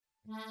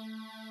Je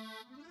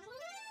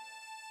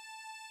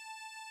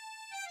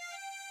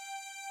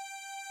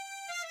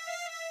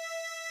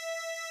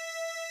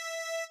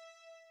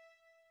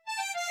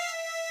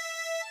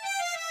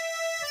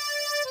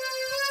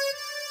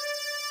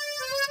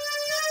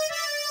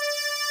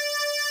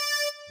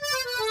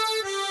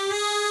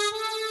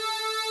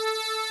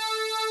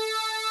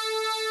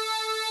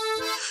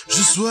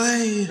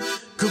souhaite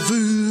que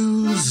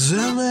vous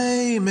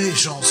aimez mes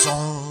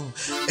chansons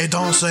et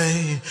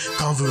dansez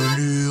quand vous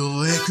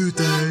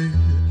l'écoutez.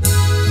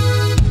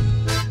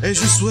 Et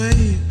je souhaite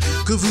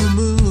que vous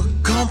me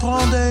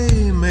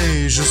comprendrez,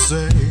 mais je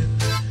sais,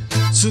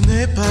 ce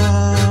n'est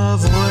pas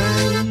vrai.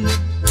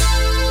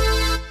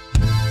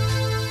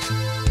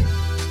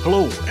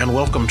 Hello, and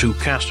welcome to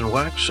Cast and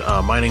Wax.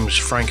 My name is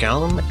Frank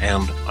Allen,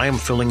 and I am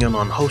filling in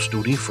on host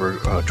duty for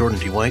Jordan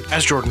D. White.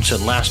 As Jordan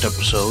said last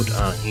episode,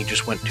 he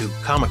just went to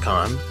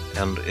Comic-Con,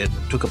 and it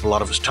took up a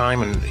lot of his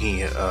time, and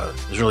he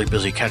is really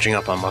busy catching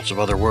up on lots of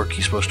other work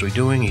he's supposed to be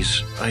doing.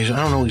 I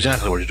don't know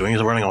exactly what he's doing.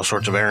 He's running all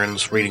sorts of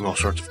errands, reading all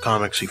sorts of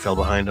comics he fell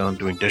behind on,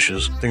 doing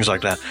dishes, things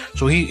like that.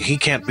 So he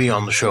can't be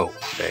on the show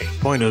today.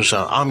 Point is,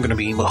 I'm going to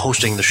be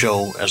hosting the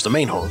show as the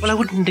main host. Well, I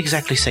wouldn't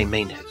exactly say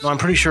main host. No, I'm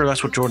pretty sure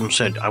that's what Jordan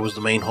said. I was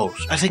the main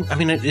host.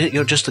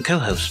 You're just the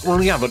co-host.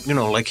 Well, yeah, but,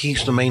 like,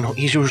 he's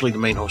usually the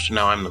main host, and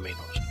now I'm the main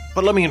host.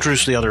 But let me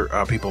introduce the other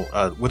people.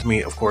 With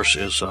me, of course,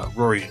 is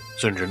Rory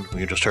St. John, who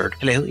you just heard.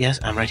 Hello, yes,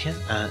 I'm right here.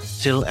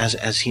 Still, as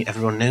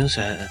everyone knows,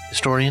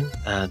 historian,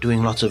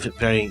 doing lots of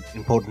very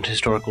important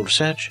historical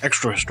research.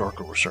 Extra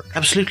historical research.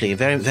 Absolutely,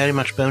 very, very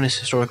much bonus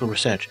historical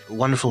research.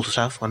 Wonderful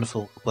stuff,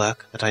 wonderful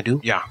work that I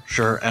do. Yeah,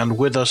 sure. And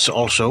with us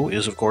also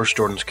is, of course,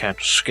 Jordan's cat,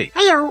 Skate.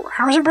 Hello,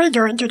 how's everybody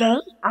doing today?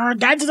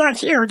 Dad's not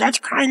here. That's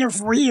kind of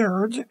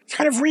weird. It's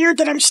kind of weird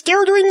that I'm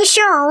still doing the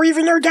show,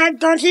 even though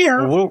Dad's not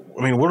here. Well,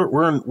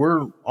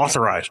 we're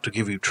authorized to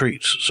give you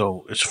treats,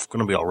 so it's going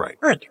to be all right.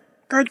 Good.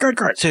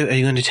 So, are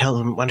you going to tell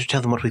them? Why don't you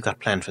tell them what we've got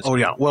planned for today? Oh,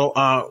 yeah.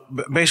 Well,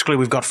 basically,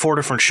 we've got 4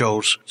 different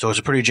shows, so it's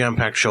a pretty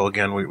jam-packed show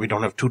again. We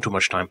don't have too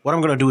much time. What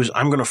I'm going to do is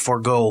I'm going to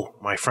forego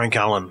my Frank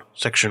Allen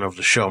section of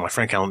the show, my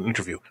Frank Allen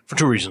interview, for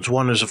 2 reasons.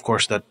 One is, of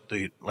course, that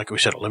like we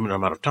said, a limited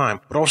amount of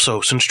time. But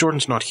also, since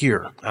Jordan's not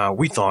here,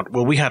 we thought,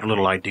 we had a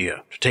little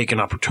idea to take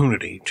an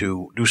opportunity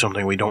to do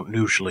something we don't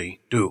usually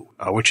do,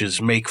 which is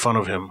make fun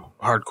of him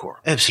hardcore.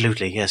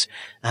 Absolutely, yes.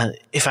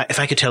 If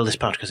I could tell this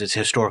part because it's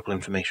historical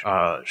information.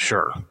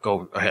 Sure.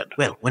 Go ahead.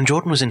 Well, when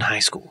Jordan was in high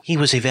school, he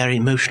was a very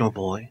emotional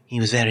boy.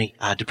 He was very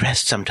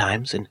depressed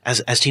sometimes, and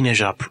as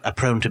teenagers are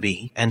prone to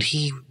be, and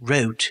he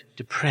wrote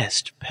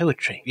depressed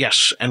poetry.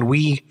 Yes, and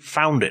we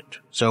found it.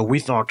 So we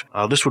thought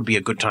this would be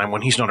a good time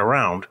when he's not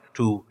around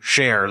to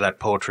share that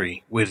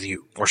poetry with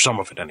you, or some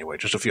of it anyway,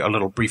 just a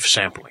little brief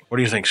sampling. What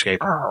do you think,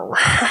 Scape? Oh,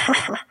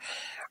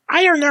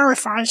 I don't know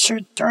if I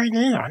should join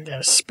in on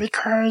this,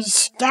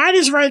 because Dad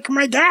is like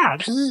my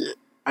dad.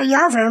 I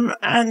love him,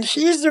 and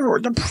he's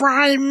the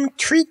prime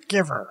treat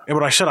giver. Yeah,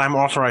 but I said I'm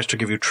authorized to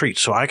give you treats,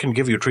 so I can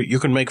give you a treat. You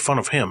can make fun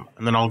of him,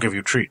 and then I'll give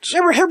you treats.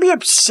 Yeah, but he'll be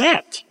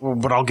upset. Well,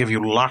 but I'll give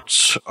you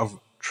lots of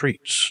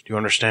treats. Do you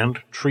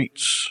understand?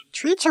 Treats.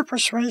 Treats are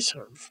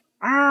persuasive.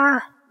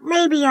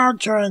 Maybe I'll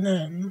join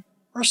in.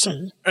 We'll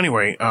see.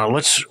 Anyway,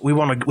 we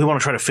want to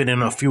try to fit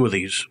in a few of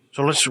these.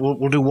 So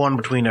we'll do one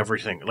between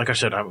everything. Like I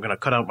said, I'm going to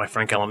cut out my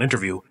Frank Allen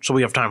interview, so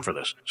we have time for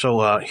this.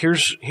 So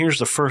here's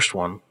the first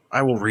one.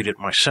 I will read it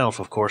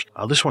myself, of course.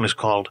 This one is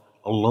called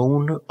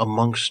Alone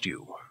Amongst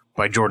You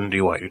by Jordan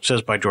D. White. It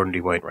says by Jordan D.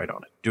 White right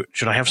on it.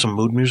 Should I have some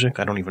mood music?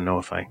 I don't even know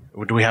if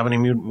do we have any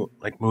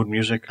mood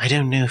music? I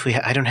don't know if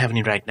I don't have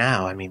any right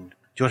now. I mean, do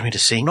you want me to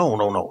sing?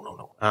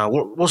 No.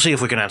 We'll see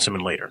if we can add some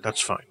in later. That's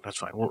fine.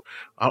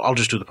 I'll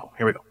just do the poem.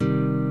 Here we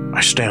go.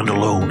 I stand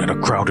alone in a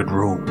crowded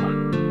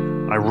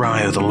room. I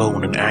writhe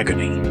alone in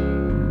agony.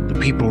 The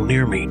people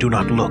near me do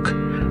not look.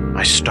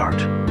 I start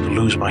to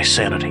lose my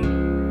sanity.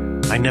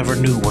 I never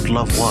knew what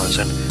love was,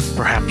 and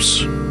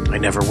perhaps I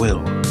never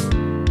will.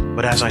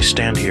 But as I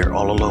stand here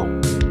all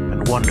alone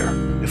and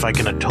wonder if I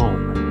can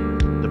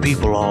atone, the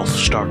people all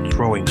start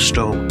throwing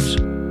stones.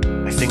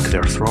 I think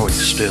they're throwing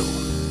still.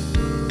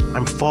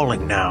 I'm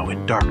falling now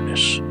in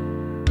darkness.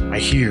 I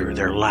hear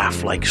their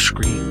laugh-like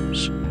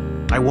screams.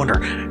 I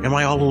wonder, am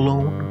I all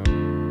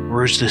alone?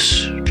 Or is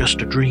this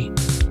just a dream?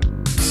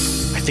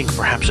 I think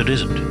perhaps it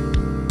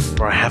isn't,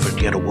 for I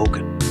haven't yet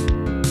awoken.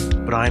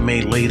 But I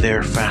may lay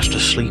there fast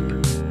asleep,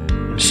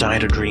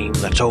 inside a dream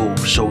that's oh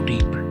so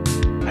deep.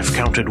 I've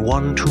counted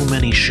one too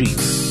many sheep,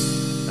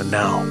 and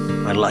now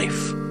my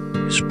life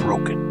is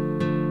broken.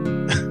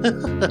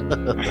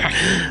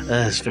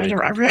 That's very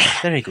good.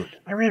 Very good.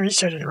 I really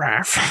shouldn't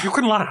laugh. You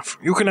can laugh.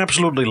 You can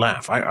absolutely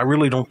laugh. I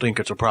really don't think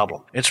it's a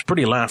problem. It's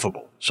pretty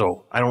laughable.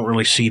 So I don't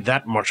really see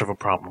that much of a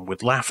problem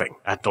with laughing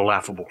at the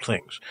laughable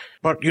things.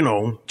 But,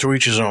 to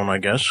each his own, I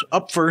guess.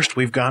 Up first,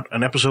 we've got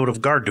an episode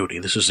of Guard Duty.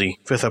 This is the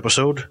 5th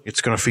episode. It's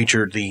going to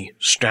feature the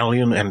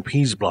Stallion and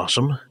Peas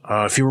Blossom.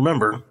 If you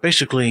remember,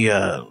 basically,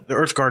 the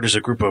Earth Guard is a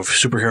group of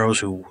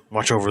superheroes who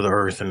watch over the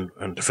Earth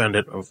and defend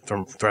it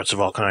from threats of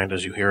all kinds,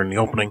 as you hear in the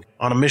opening,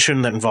 on a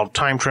mission that involved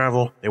time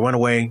travel. They went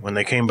away. When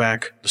they came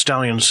back, the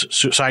stallion's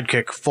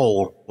sidekick,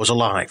 Foal, was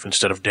alive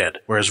instead of dead,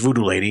 whereas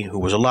Voodoo Lady, who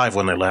was alive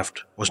when they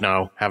left, was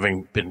now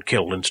having been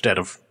killed instead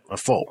of a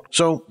foal.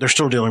 So they're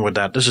still dealing with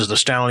that. This is the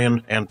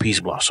Stallion and Peace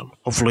Blossom.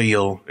 Hopefully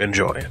you'll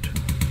enjoy it.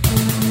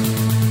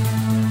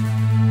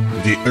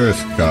 The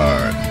Earth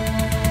Guard.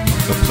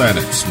 The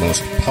planet's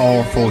most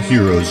powerful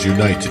heroes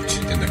united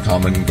in the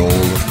common goal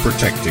of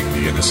protecting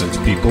the innocent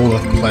people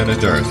of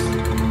planet Earth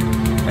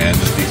and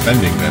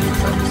defending them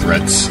from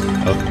threats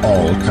of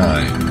all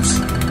kinds.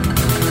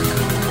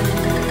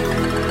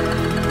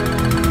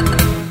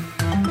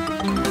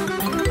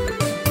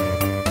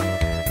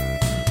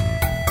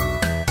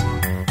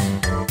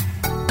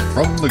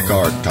 From the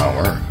guard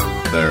tower,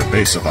 their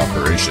base of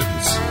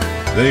operations,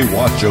 they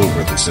watch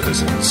over the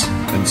citizens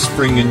and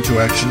spring into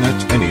action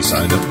at any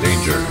sign of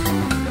danger.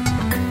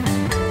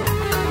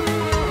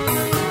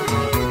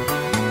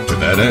 To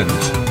that end,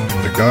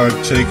 the guard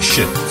takes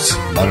shifts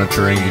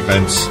monitoring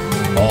events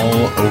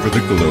all over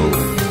the globe.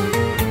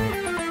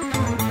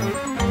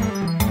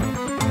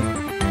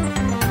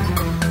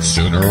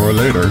 Sooner or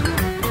later,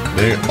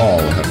 they all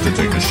have to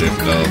take a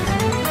shift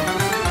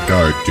of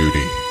guard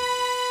duty.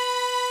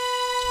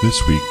 This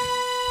week,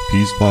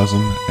 Peace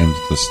Blossom and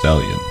the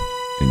Stallion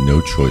in No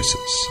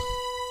Choices.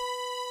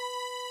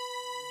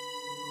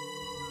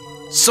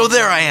 So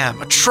there I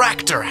am. A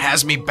tractor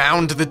has me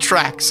bound to the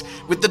tracks,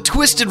 with the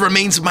twisted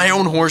remains of my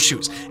own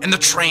horseshoes, and the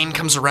train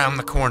comes around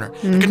the corner.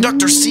 The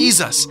conductor sees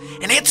us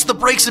and hits the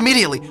brakes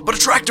immediately, but a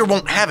tractor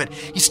won't have it.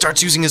 He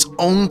starts using his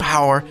own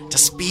power to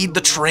speed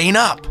the train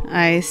up.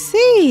 I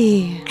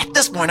see. At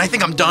this point, I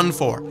think I'm done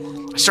for.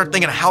 I start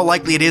thinking of how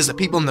likely it is that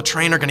people in the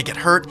train are going to get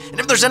hurt, and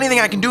if there's anything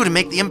I can do to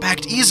make the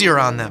impact easier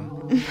on them.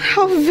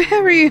 How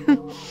very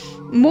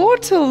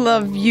mortal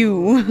of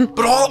you.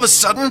 But all of a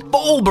sudden,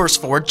 Bowl bursts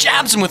forward,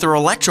 jabs him with her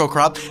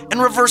electrocrop, and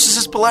reverses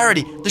his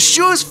polarity. The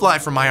shoes fly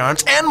from my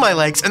arms and my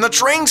legs, and the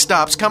train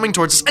stops coming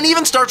towards us and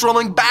even starts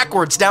rolling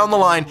backwards down the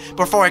line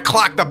before I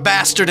clock the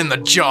bastard in the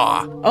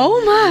jaw.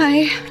 Oh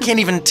my. I can't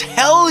even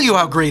tell you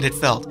how great it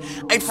felt.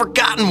 I'd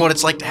forgotten what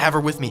it's like to have her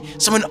with me.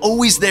 Someone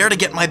always there to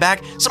get my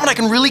back, someone I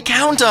can really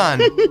count on.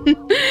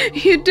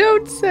 You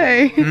don't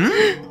say.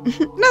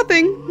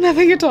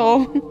 Nothing at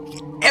all.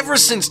 Ever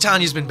since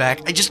Tanya's been back,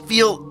 I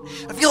feel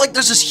like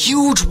there's this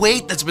huge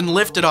weight that's been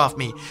lifted off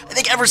me. I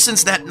think ever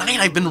since that night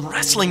I've been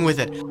wrestling with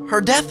it.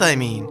 Her death, I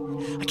mean.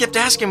 I kept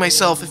asking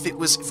myself if it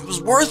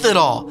was worth it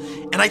all.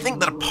 And I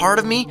think that a part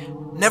of me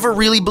never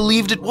really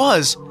believed it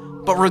was.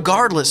 But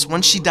regardless,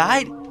 when she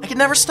died, I could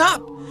never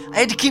stop. I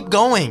had to keep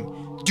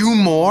going. Do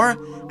more.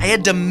 I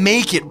had to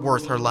make it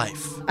worth her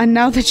life. And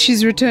now that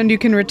she's returned, you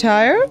can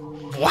retire?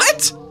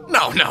 What?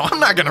 No, I'm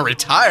not gonna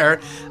retire.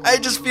 I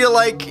just feel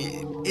like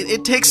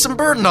it takes some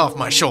burden off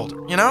my shoulder,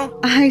 you know?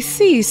 I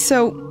see.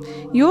 So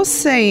you're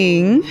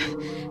saying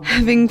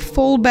having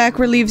fallback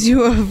relieves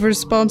you of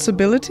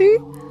responsibility?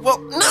 Well,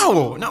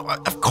 no,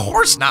 of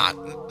course not.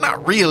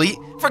 Not really.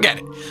 Forget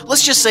it.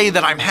 Let's just say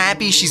that I'm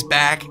happy she's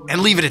back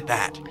and leave it at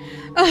that.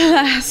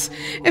 Alas,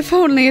 if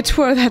only it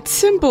were that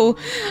simple.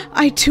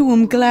 I too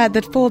am glad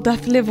that Foal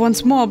doth live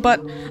once more,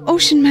 but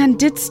Ocean Man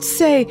didst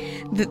say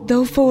that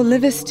though Foal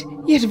livest,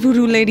 yet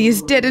Voodoo Lady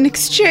is dead in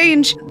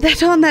exchange,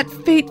 that on that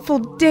fateful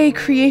day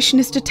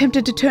Creationist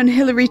attempted to turn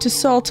Hillary to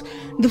salt,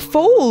 the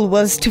Foal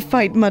was to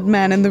fight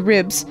Mudman in the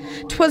ribs.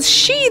 'Twas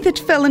she that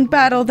fell in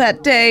battle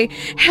that day,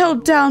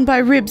 held down by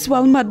ribs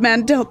while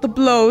Mudman dealt the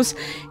blows.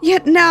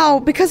 Yet now,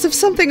 because of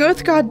something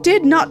Earthguard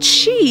did, not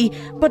she,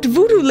 but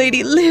Voodoo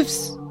Lady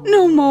lives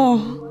no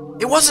more.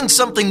 It wasn't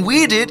something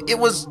we did, it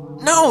was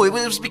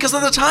because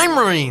of the Time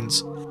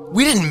Marines.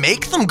 We didn't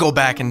make them go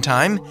back in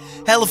time.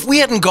 Hell, if we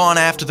hadn't gone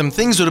after them,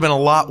 things would have been a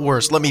lot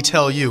worse, let me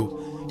tell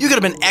you. You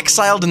could have been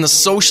exiled in the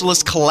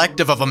Socialist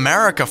Collective of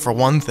America, for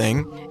one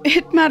thing.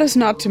 It matters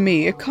not to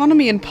me.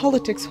 Economy and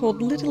politics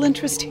hold little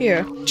interest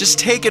here. Just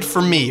take it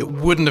from me, it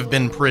wouldn't have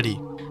been pretty.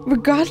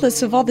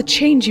 Regardless of all the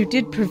change you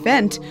did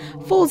prevent,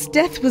 Foal's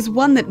death was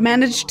one that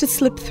managed to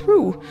slip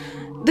through.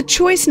 The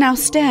choice now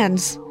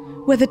stands,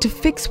 whether to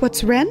fix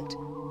what's rent,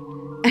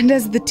 and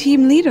as the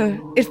team leader,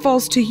 it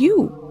falls to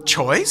you.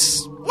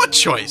 Choice? What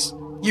choice?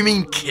 You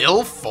mean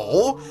kill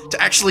Foal?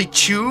 To actually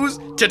choose?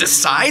 To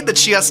decide that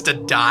she has to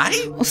die?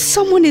 Well,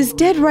 someone is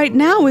dead right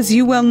now, as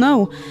you well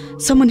know.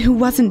 Someone who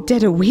wasn't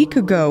dead a week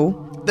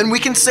ago. Then we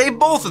can save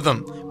both of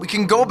them. We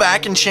can go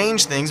back and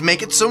change things,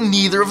 make it so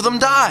neither of them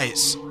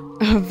dies.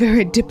 A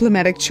very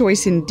diplomatic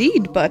choice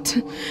indeed, but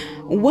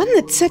one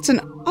that sets an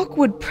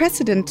awkward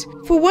precedent.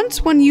 For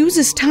once one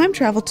uses time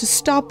travel to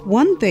stop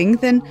one thing,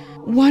 then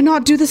why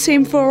not do the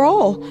same for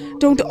all?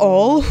 Don't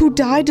all who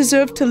die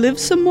deserve to live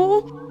some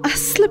more? A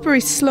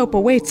slippery slope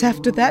awaits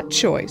after that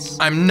choice.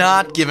 I'm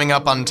not giving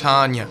up on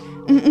Tanya.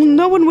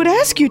 No one would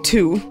ask you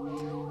to.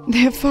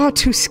 They're far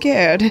too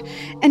scared,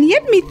 and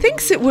yet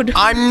methinks it would...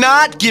 I'm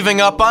not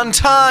giving up on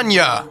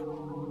Tanya!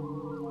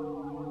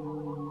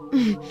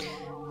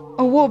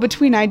 A war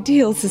between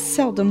ideals is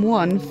seldom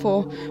won,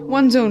 for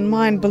one's own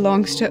mind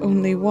belongs to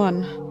only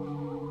one.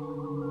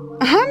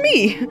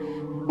 Me?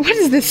 What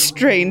is this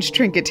strange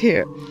trinket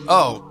here?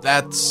 Oh,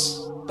 that's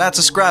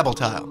a Scrabble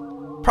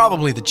tile.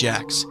 Probably the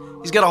Jack's.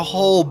 He's got a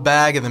whole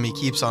bag of them he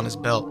keeps on his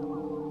belt.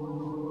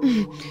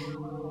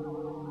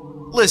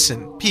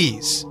 Listen,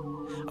 Peas.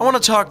 I want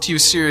to talk to you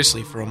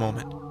seriously for a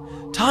moment.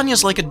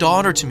 Tanya's like a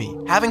daughter to me.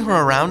 Having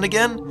her around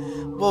again,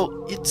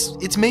 well,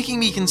 it's making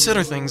me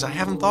consider things I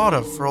haven't thought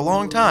of for a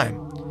long time.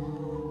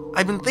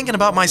 I've been thinking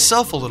about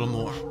myself a little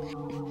more.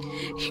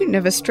 You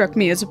never struck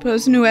me as a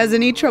person who has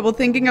any trouble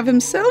thinking of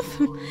himself.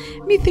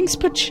 Methinks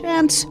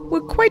perchance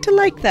we're quite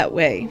alike that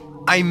way.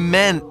 I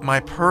meant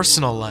my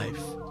personal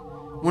life.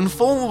 When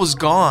Foal was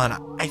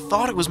gone, I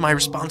thought it was my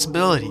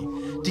responsibility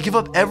to give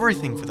up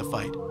everything for the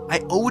fight.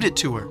 I owed it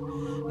to her.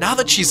 Now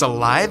that she's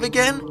alive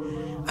again,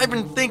 I've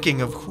been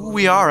thinking of who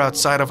we are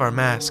outside of our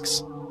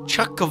masks.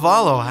 Chuck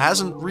Cavallo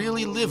hasn't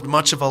really lived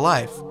much of a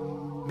life.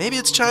 Maybe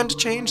it's time to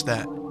change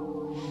that.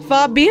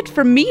 Far be it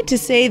from me to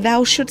say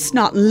thou shouldst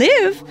not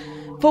live.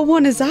 For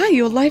one as I,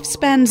 your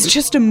lifespan's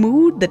just a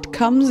mood that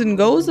comes and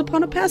goes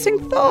upon a passing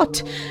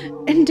thought.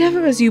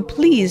 Endeavor as you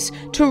please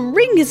to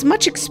wring as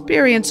much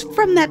experience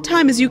from that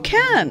time as you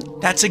can.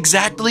 That's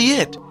exactly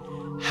it.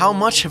 How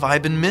much have I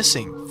been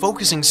missing,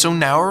 focusing so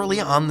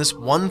narrowly on this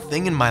one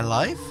thing in my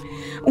life?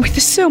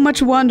 With so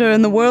much wonder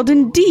in the world,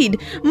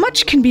 indeed,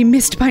 much can be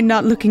missed by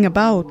not looking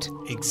about.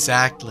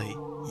 Exactly,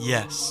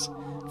 yes.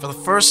 For the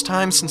first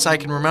time since I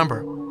can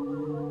remember,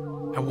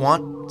 I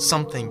want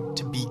something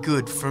to be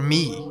good for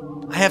me.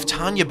 I have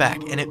Tanya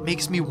back, and it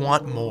makes me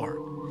want more.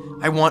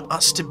 I want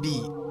us to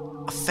be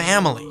a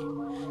family,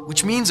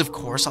 which means, of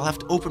course, I'll have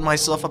to open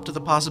myself up to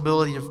the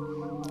possibility of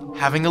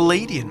having a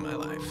lady in my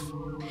life.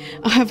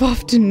 I've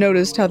often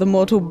noticed how the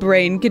mortal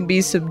brain can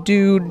be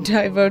subdued,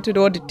 diverted,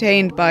 or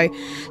detained by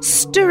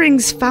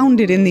stirrings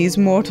founded in these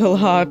mortal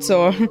hearts,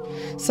 or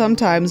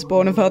sometimes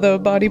born of other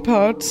body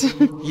parts.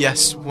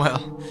 Yes,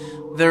 well,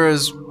 there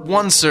is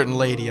one certain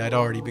lady I'd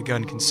already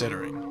begun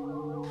considering.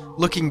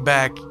 Looking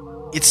back,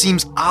 it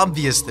seems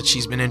obvious that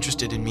she's been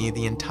interested in me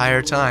the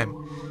entire time,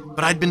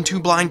 but I'd been too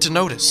blind to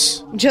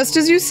notice. Just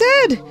as you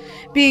said,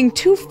 being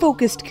too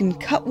focused can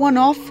cut one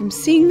off from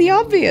seeing the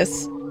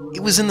obvious. It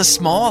was in the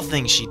small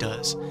things she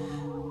does.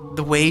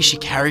 The way she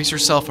carries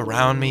herself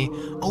around me,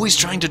 always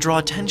trying to draw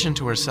attention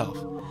to herself.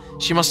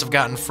 She must have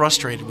gotten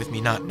frustrated with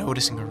me not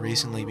noticing her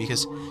recently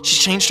because she's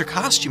changed her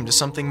costume to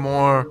something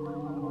more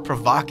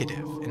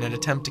provocative in an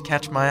attempt to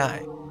catch my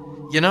eye.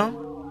 You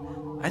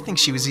know, I think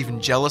she was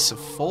even jealous of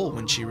Foal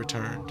when she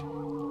returned.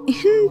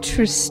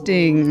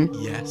 Interesting.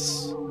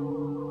 Yes.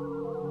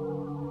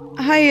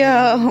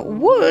 I,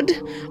 would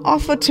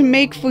offer to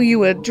make for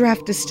you a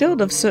draught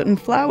distilled of certain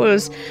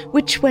flowers,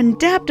 which when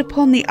dabbed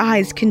upon the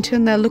eyes can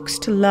turn their looks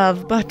to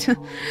love, but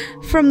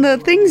from the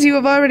things you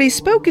have already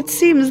spoke, it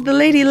seems the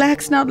lady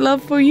lacks not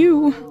love for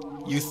you.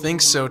 You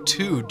think so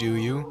too, do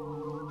you?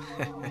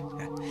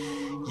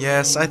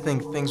 Yes, I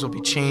think things will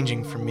be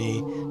changing for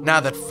me. Now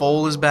that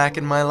Foal is back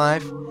in my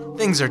life,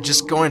 things are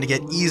just going to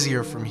get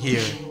easier from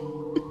here.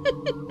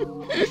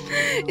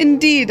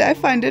 Indeed, I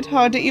find it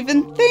hard to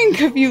even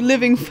think of you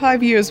living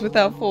 5 years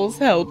without Foal's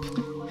help.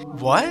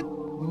 What?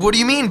 What do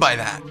you mean by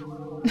that?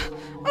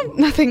 Oh,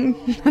 nothing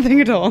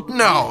at all.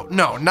 No,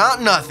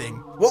 not nothing.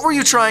 What were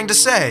you trying to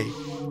say?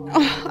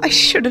 Oh, I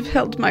should have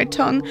held my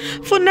tongue,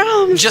 for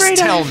now I'm Just afraid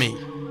tell me.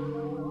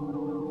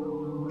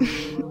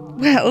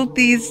 Well,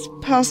 these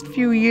past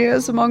few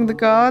years among the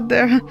Guard,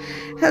 there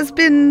has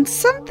been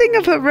something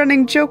of a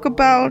running joke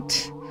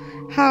about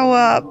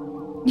how,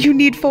 you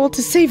need Foal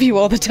to save you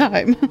all the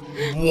time.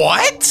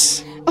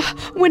 What?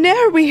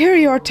 Whenever we hear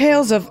your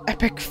tales of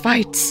epic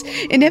fights,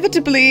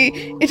 inevitably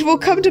it will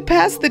come to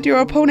pass that your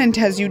opponent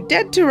has you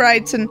dead to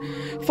rights and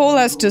Foal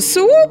has to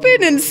swoop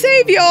in and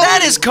save you all.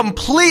 That is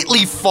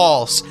completely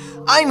false.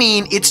 I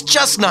mean, it's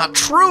just not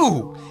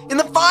true. In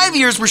the 5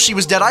 years where she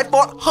was dead, I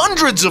fought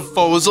hundreds of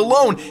foes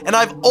alone, and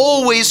I've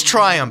always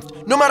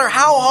triumphed, no matter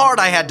how hard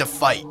I had to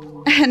fight.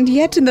 And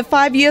yet in the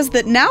 5 years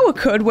that now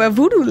occurred where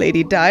Voodoo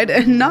Lady died,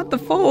 and not the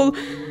Foal,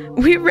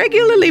 we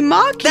regularly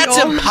mock you. That's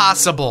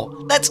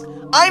impossible.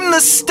 I'm the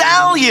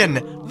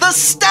Stallion! The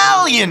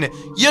Stallion!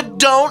 You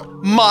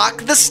don't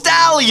mock the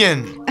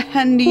Stallion!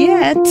 And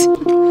yet...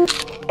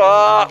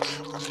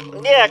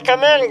 Yeah,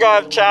 come in,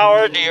 Guard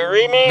Tower. Do you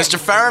read me? Mr.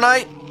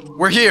 Fahrenheit,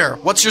 we're here.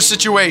 What's your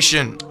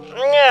situation?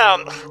 Yeah,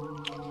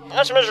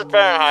 that's Mr.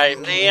 Fahrenheit.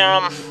 The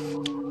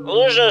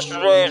illusionists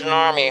raised an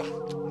army.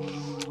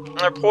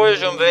 They're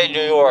poised to invade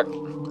New York.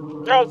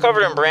 They're all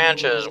covered in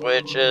branches,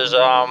 which is,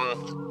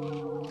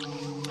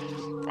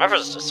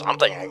 reference to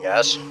something, I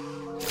guess.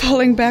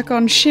 Falling back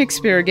on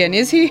Shakespeare again,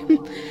 is he?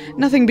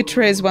 Nothing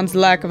betrays one's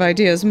lack of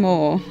ideas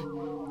more.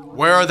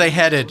 Where are they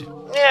headed?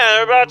 Yeah,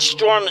 they're about to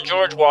storm the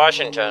George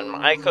Washington.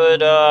 I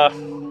could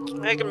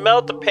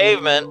melt the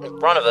pavement in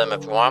front of them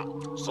if you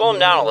want. Slow them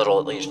down a little,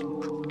 at least.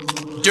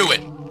 Do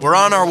it. We're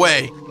on our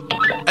way.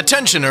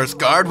 Attention, Earth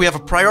Guard. We have a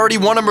Priority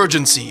 1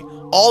 emergency.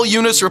 All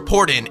units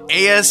report in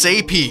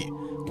ASAP.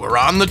 We're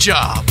on the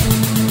job.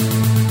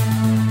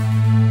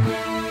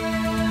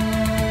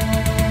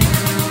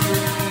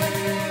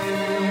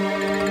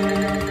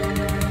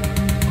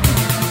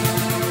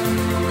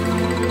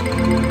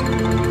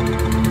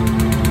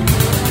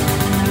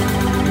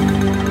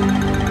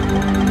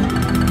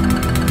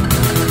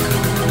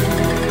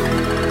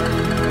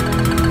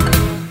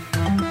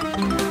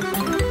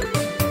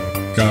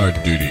 Guard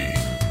Duty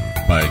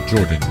by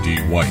Jordan D.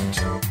 White,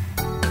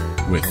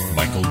 with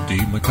Michael D.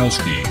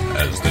 Mikowski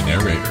as the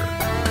narrator,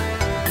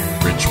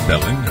 Rich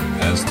Bellin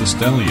as the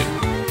Stallion,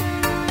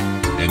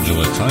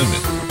 Angela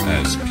Timon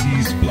as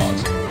Peas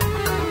Blossom,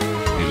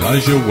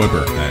 Elijah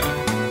Weberhan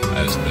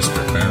as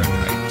Mr.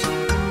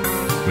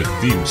 Fahrenheit, with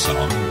theme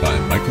song by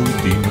Michael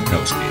D.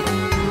 Mikowski.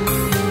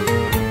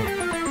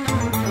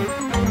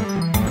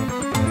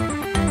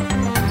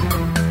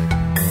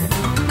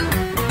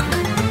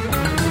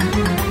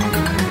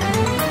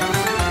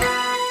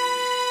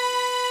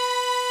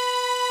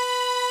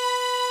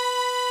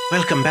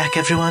 Welcome back,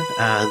 everyone.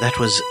 That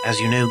was, as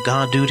you know,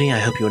 Guard Duty. I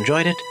hope you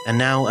enjoyed it. And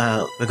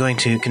now we're going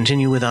to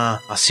continue with our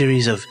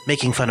series of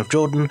making fun of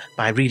Jordan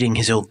by reading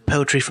his old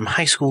poetry from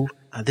high school.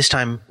 This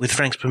time, with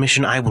Frank's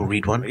permission, I will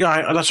read one.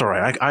 Yeah, that's all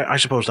right. I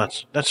suppose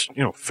that's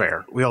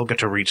fair. We all get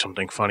to read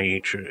something funny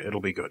each.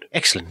 It'll be good.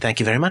 Excellent. Thank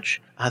you very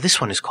much. This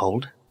one is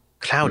called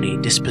Cloudy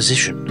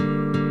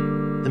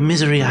Disposition. The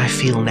misery I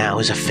feel now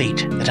is a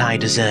fate that I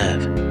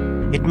deserve.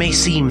 It may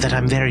seem that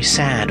I'm very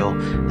sad or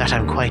that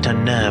I'm quite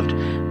unnerved,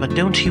 but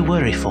don't you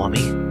worry for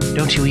me.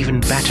 Don't you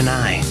even bat an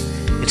eye.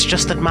 It's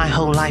just that my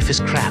whole life is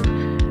crap,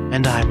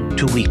 and I'm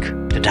too weak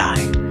to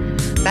die.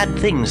 Bad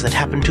things that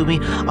happen to me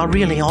are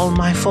really all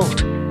my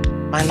fault.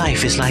 My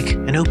life is like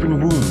an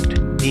open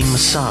wound being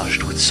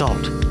massaged with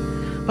salt.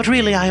 But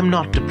really I am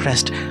not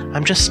depressed.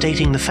 I'm just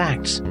stating the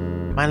facts.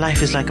 My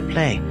life is like a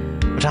play,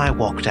 but I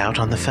walked out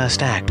on the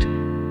first act.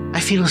 I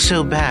feel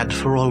so bad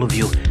for all of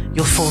you.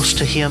 You're forced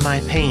to hear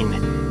my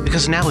pain,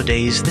 because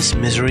nowadays this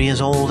misery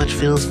is all that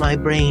fills my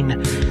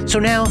brain. So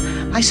now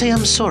I say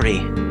I'm sorry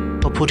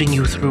for putting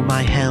you through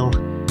my hell,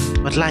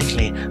 but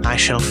likely I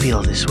shall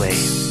feel this way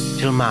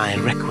till my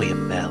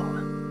requiem bell.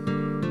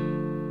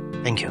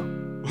 Thank you.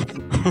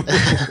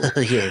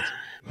 Yes.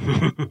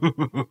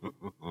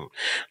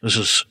 This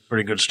is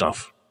pretty good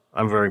stuff.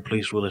 I'm very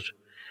pleased with it.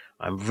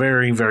 I'm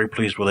very, very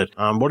pleased with it.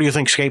 What do you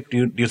think, Scape?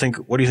 What do you think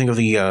of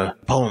the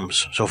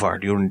poems so far? Are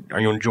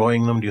you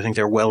enjoying them? Do you think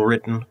they're well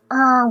written?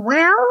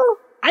 Well,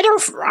 I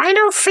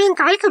don't think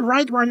I could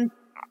write one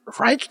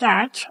like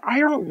that.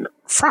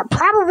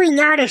 Probably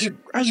not as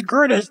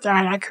good as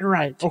that I could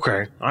write.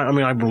 Okay.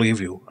 I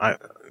believe you.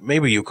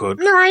 Maybe you could.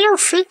 No, I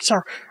don't think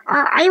so.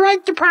 I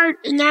like the part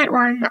in that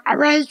one. I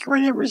like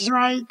when it was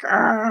like,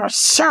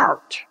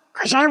 salt.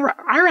 Because I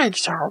like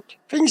salt.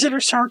 Things that are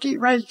salty,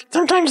 like,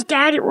 sometimes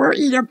Dad will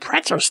eat a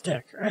pretzel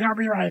stick, and I'll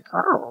be like,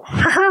 oh,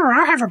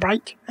 I'll have a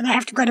bite. And I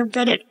have to go to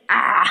get it,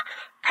 on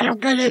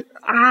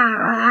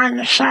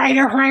the side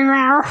of my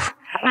mouth.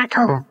 And I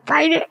go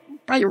bite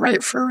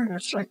right through, and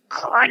it's like,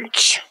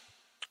 crunch.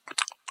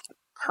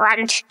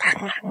 Crunch.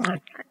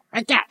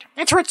 Like that.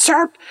 That's what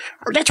salt,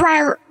 that's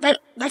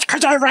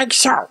because I like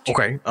salt.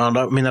 Okay.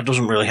 That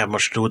doesn't really have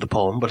much to do with the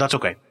poem, but that's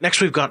okay.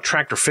 Next, we've got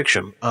Tractor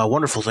Fiction. A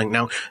wonderful thing.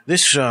 Now,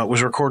 this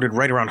was recorded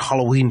right around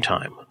Halloween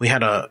time. We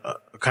had a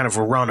kind of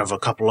a run of a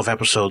couple of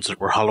episodes that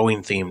were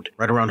Halloween themed,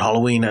 right around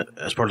Halloween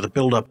as part of the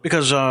build-up,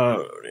 because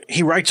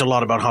he writes a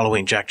lot about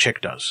Halloween. Jack Chick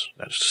does,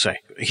 that is to say.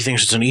 He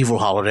thinks it's an evil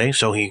holiday,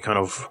 so he kind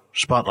of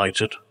spotlights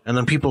it. And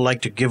then people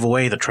like to give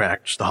away the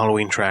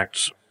Halloween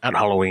tracts, at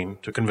Halloween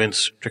to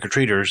convince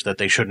trick-or-treaters that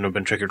they shouldn't have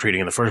been trick-or-treating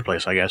in the first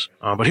place, I guess.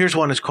 But here's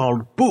one. It's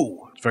called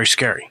Boo. It's very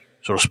scary,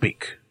 so to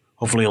speak.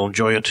 Hopefully you'll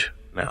enjoy it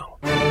now.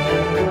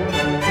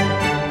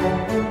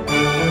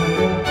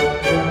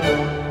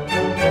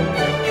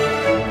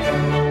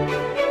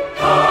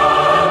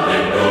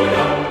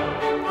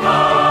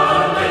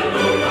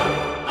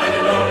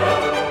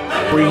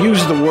 We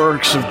use the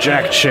works of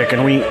Jack Chick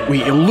and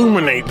we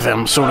illuminate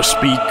them, so to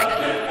speak,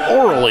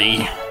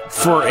 orally,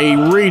 for a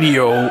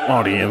radio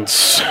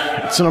audience.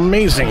 It's an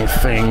amazing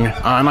thing,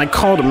 and I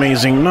call it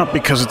amazing not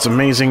because it's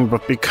amazing,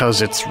 but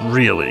because it's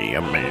really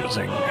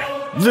amazing.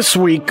 This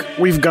week,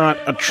 we've got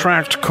a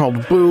tract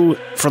called Boo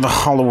for the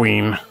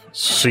Halloween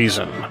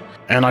season,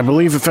 and I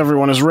believe if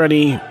everyone is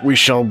ready, we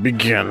shall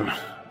begin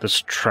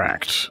this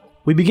tract.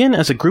 We begin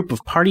as a group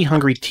of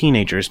party-hungry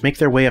teenagers make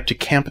their way up to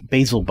Camp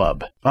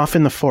Basilbub, off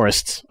in the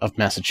forests of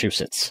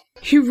Massachusetts.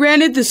 You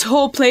rented this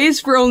whole place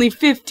for only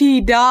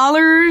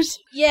 $50?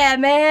 Yeah,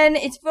 man,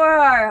 it's for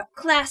our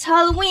class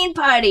Halloween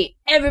party.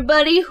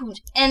 Anybody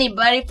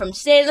from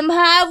Salem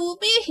High will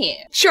be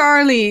here.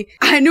 Charlie,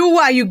 I know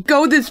why you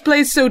go this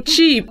place so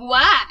cheap.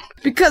 Why?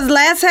 Because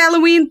last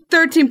Halloween,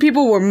 13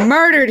 people were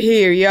murdered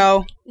here,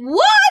 yo.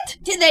 What?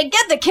 Did they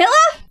get the killer?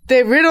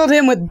 They riddled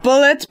him with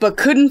bullets, but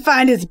couldn't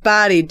find his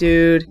body,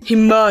 dude. He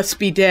must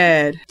be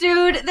dead.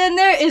 Dude, then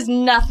there is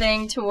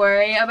nothing to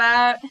worry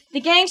about. The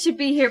gang should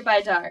be here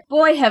by dark.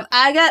 Boy, have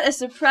I got a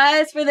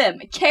surprise for them.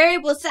 Carrie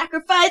will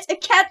sacrifice a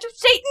cat to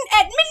Satan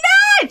at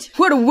midnight!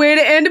 What a way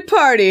to end a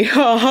party,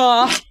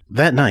 haha.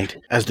 That night,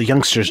 as the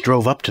youngsters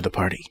drove up to the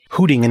party,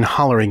 hooting and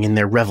hollering in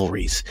their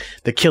revelries,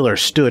 the killer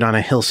stood on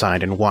a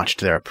hillside and watched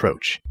their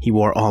approach. He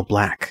wore all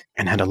black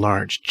and had a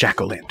large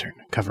jack-o'-lantern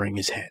covering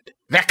his head.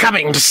 They're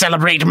coming to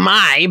celebrate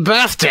my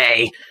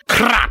birthday!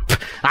 Crap!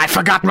 I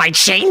forgot my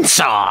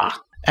chainsaw!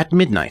 At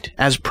midnight,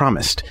 as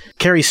promised,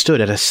 Carrie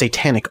stood at a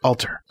satanic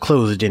altar,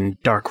 clothed in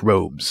dark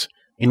robes.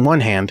 In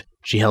one hand,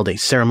 She held a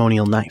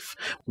ceremonial knife,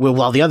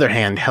 while the other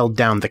hand held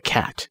down the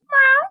cat.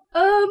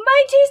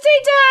 Mighty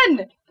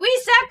Satan!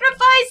 We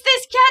sacrifice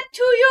this cat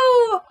to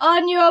you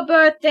on your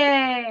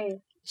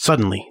birthday!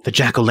 Suddenly, the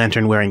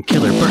jack-o'-lantern-wearing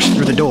killer burst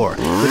through the door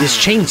with his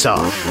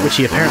chainsaw, which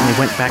he apparently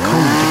went back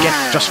home to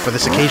get just for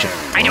this occasion.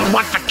 I don't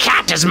want the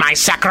cat as my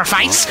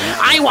sacrifice.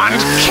 I want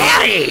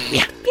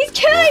Carrie. He's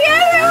killing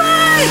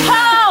everyone!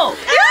 Help!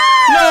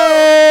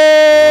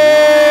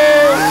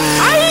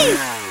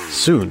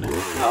 Soon,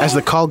 as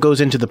the call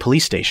goes into the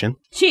police station...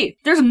 Chief,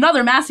 there's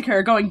another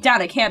massacre going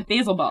down at Camp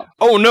Basilbub.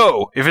 Oh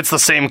no! If it's the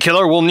same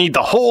killer, we'll need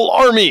the whole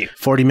army!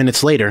 40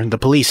 minutes later, the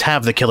police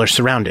have the killer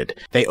surrounded.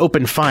 They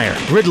open fire,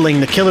 riddling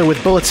the killer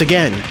with bullets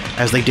again,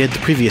 as they did the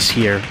previous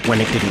year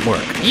when it didn't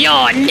work.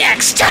 You're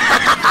next!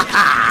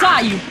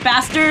 Die, you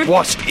bastard!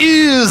 What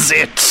is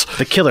it?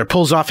 The killer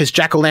pulls off his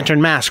jack-o'-lantern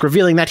mask,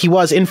 revealing that he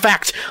was, in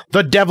fact,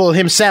 the devil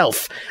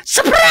himself.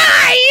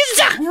 Surprise!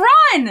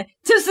 Run!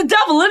 'Tis the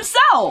devil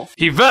himself!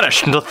 He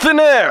vanished into thin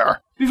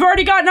air! We've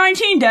already got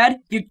 19 dead.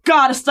 You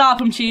gotta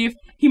stop him, Chief.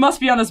 He must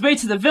be on his way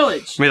to the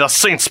village. May the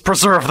saints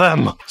preserve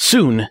them!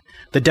 Soon,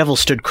 the devil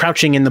stood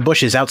crouching in the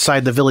bushes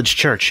outside the village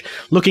church,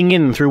 looking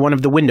in through one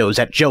of the windows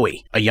at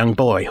Joey, a young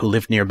boy who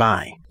lived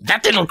nearby.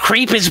 That little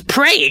creep is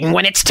praying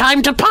when it's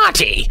time to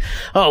party.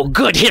 Oh,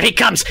 good, here he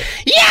comes.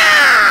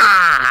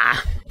 Yeah!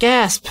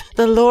 Gasp!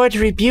 The Lord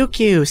rebuke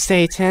you,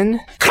 Satan.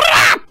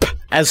 Crap!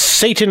 As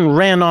Satan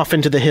ran off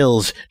into the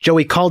hills,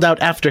 Joey called out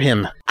after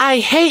him. I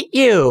hate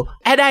you!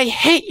 And I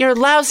hate your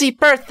lousy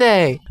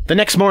birthday! The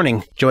next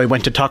morning, Joey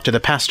went to talk to the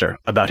pastor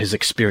about his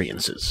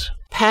experiences.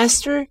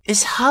 Pastor,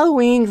 is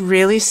Halloween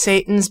really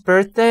Satan's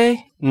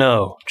birthday?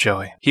 No,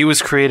 Joey. He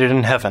was created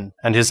in heaven,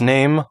 and his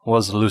name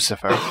was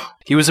Lucifer.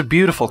 He was a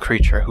beautiful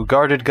creature who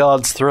guarded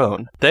God's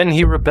throne. Then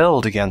he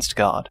rebelled against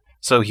God,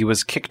 so he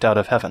was kicked out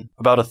of heaven.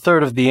 About a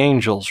third of the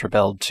angels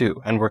rebelled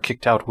too, and were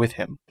kicked out with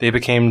him. They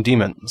became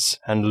demons,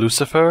 and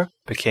Lucifer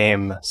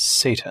became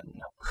Satan.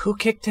 Who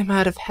kicked him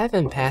out of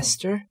heaven,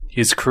 Pastor?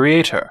 His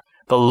creator,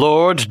 the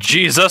Lord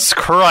Jesus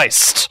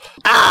Christ.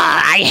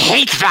 I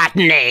hate that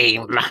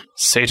name.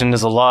 Satan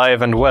is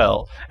alive and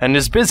well, and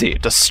is busy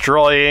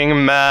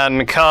destroying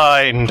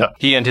mankind.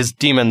 He and his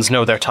demons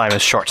know their time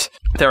is short.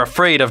 They're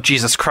afraid of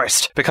Jesus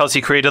Christ, because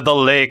he created the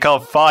lake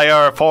of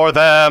fire for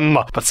them.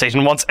 But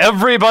Satan wants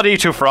everybody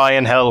to fry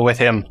in hell with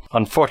him.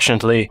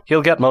 Unfortunately,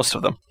 he'll get most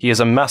of them. He is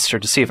a master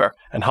deceiver,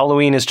 and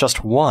Halloween is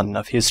just one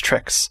of his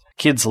tricks.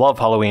 Kids love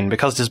Halloween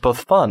because it is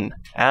both fun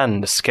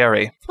and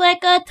scary.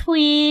 Flick a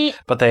tweet.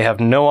 But they have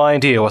no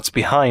idea what's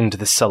behind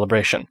this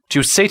celebration.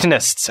 To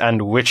Satanists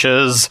and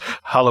witches,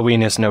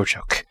 Halloween is no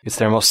joke. It's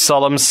their most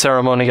solemn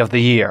ceremony of the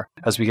year.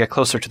 As we get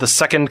closer to the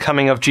second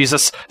coming of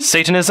Jesus,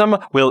 Satanism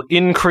will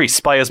increase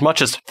by as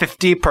much as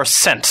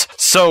 50%.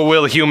 So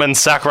will human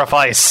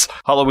sacrifice.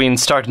 Halloween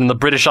started in the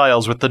British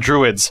Isles with the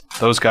Druids.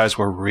 Those guys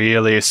were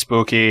really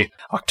spooky.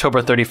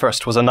 October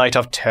 31st was a night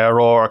of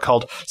terror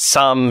called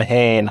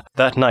Samhain.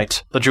 That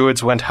night, the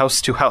Druids went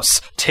house to house,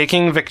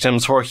 taking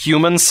victims for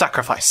human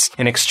sacrifice.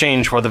 In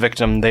exchange for the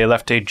victim, they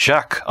left a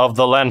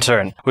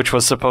jack-o'-lantern, which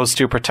was supposed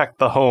to protect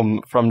the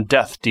home from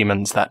death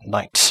demons that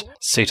night.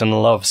 Satan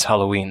loves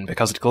Halloween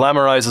because it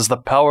glamorizes the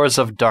powers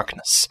of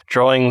darkness,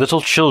 drawing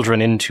little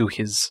children into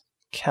his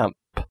camp.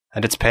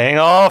 And it's paying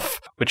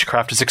off!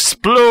 Witchcraft is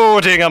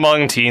exploding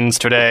among teens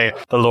today.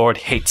 The Lord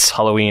hates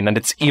Halloween and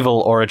its evil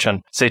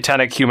origin.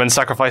 Satanic human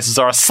sacrifices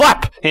are a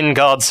slap in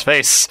God's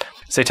face.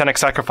 Satanic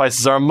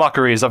sacrifices are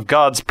mockeries of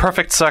God's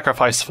perfect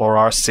sacrifice for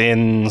our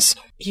sins.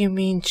 You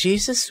mean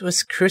Jesus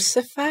was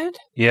crucified?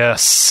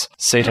 Yes,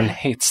 Satan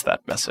hates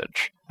that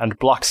message and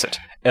blocks it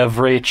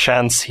every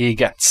chance he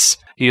gets.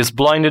 He has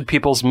blinded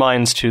people's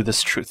minds to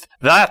this truth.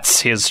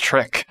 That's his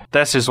trick.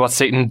 This is what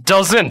Satan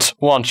doesn't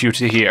want you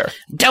to hear.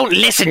 Don't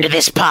listen to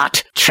this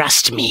part.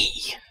 Trust me.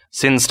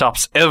 Sin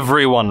stops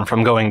everyone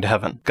from going to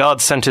heaven. God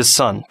sent his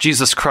Son,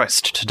 Jesus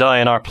Christ, to die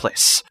in our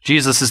place.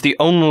 Jesus is the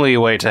only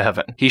way to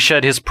heaven. He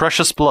shed his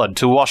precious blood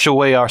to wash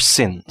away our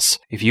sins.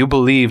 If you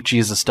believe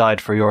Jesus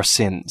died for your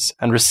sins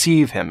and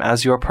receive him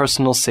as your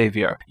personal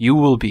savior, you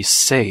will be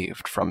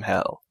saved from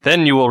hell.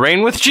 Then you will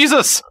reign with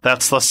Jesus.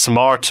 That's the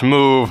smart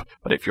move.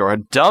 But if you're a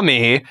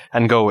dummy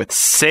and go with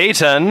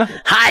Satan...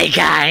 Hi,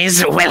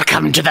 guys.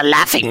 Welcome to the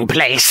laughing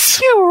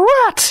place. You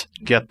rat!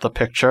 Get the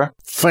picture?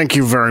 Thank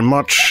you very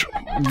much.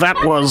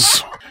 That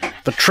was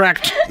the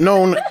tract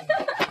known...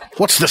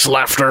 What's this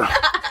laughter?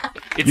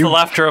 It's the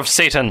laughter of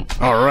Satan.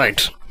 All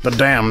right. The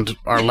damned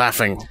are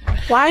laughing.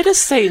 Why does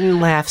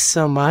Satan laugh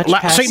so much,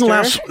 Pastor? Satan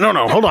laughs...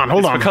 No, hold on.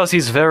 It's because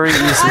he's very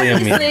easily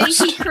amused.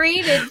 Obviously, he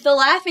created the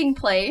laughing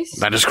place.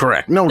 That is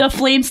correct. No, The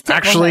flames tickle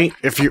actually, him.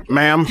 if you...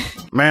 Ma'am,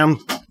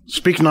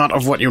 speak not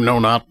of what you know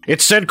not.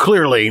 It said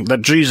clearly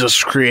that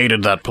Jesus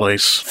created that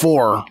place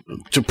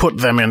to put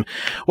them in.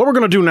 What we're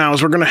going to do now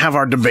is we're going to have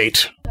our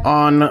debate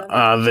on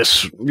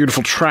this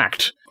beautiful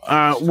tract.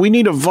 we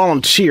need a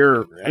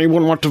volunteer.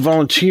 Anyone want to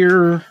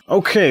volunteer?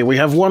 Okay, we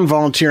have one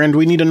volunteer, and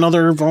we need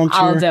another volunteer.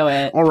 I'll do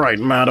it. All right,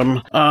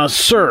 madam.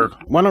 Sir,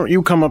 why don't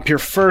you come up here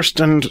first,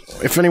 and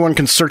if anyone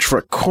can search for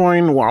a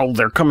coin while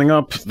they're coming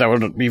up, that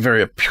would be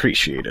very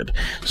appreciated.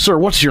 Sir,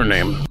 what's your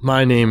name?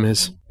 My name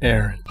is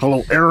Aaron.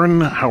 Hello,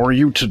 Aaron. How are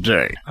you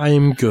today? I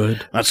am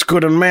good. That's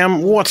good. And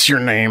ma'am, what's your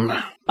name?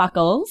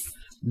 Buckles.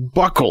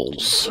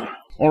 Buckles.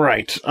 All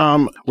right.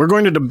 We're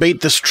going to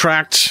debate this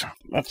tract.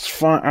 That's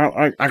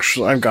fine.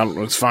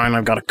 It's fine.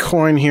 I've got a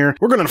coin here.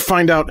 We're going to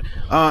find out.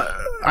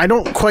 I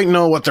don't quite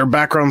know what their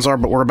backgrounds are,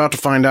 but we're about to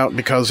find out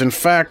because, in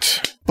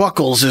fact,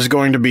 Buckles is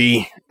going to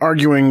be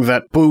arguing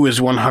that Boo is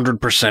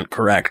 100%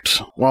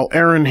 correct, while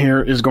Aaron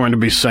here is going to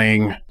be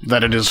saying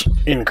that it is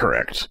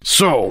incorrect.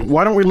 So,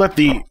 why don't we let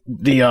the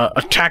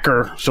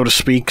attacker, so to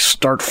speak,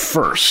 start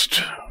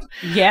first?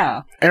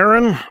 Yeah.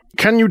 Aaron,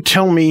 can you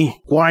tell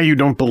me why you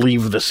don't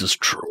believe this is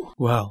true?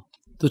 Well,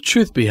 the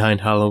truth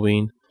behind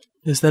Halloween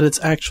is that it's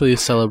actually a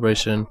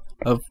celebration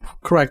of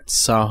correct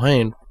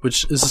Samhain,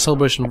 which is a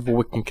celebration of a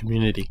Wiccan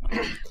community.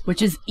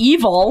 Which is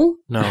evil.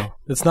 No,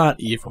 it's not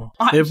evil.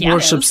 It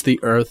worships the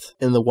earth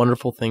and the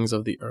wonderful things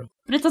of the earth.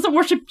 But it doesn't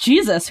worship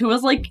Jesus, who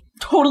is, like,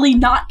 totally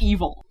not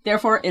evil.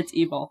 Therefore, it's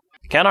evil.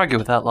 Can't argue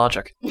with that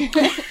logic.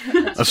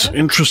 That's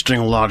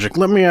interesting logic.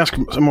 Let me ask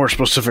a more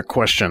specific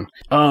question.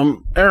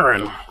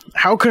 Aaron,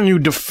 how can you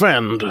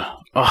defend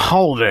a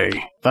holiday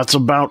that's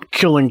about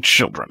killing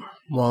children?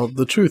 Well,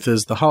 the truth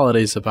is the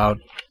holiday's about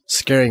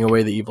scaring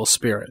away the evil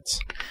spirits.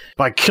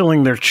 By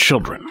killing their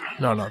children?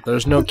 No,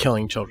 there's no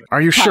killing children. Are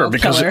you sure?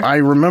 Because I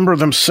remember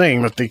them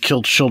saying that they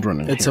killed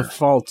children It's a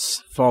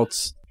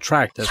false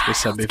tract, as we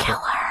said before.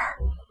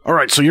 All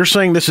right, so you're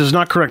saying this is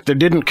not correct. They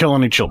didn't kill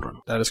any children.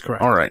 That is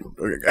correct. All right.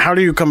 How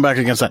do you come back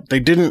against that? They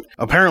didn't...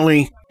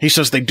 Apparently, he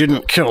says they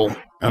didn't kill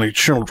any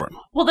children.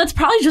 Well, that's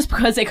probably just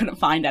because they couldn't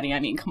find any.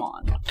 I mean, come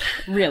on.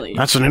 Really?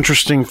 That's an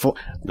interesting...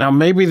 Now,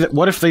 maybe...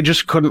 What if they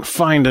just couldn't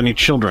find any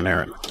children,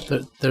 Aaron?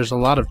 There's a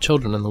lot of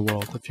children in the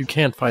world. If you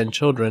can't find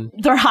children...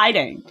 They're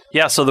hiding.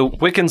 Yeah, so the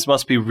Wiccans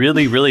must be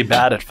really, really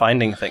bad at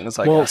finding things,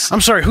 I guess.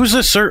 I'm sorry, who's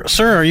this, sir?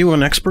 Sir, are you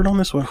an expert on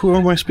this? Who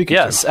am I speaking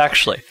to? Yes,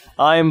 actually.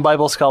 I'm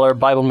Bible scholar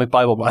Bible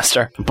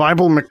McBiblemeister.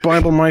 Bible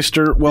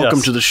McBiblemeister, welcome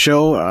Yes. to the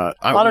show.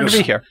 Honored to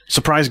be here.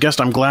 Surprise guest,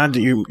 I'm glad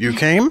that you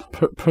came.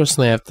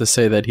 Personally, I have to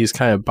say that he's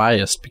kind of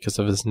biased because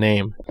of his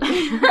name.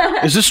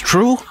 Is this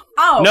true?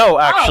 No,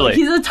 actually.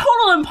 he's a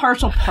total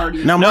impartial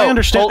party. Now, my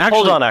understanding...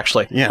 Hold on,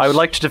 actually. Yes. I would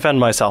like to defend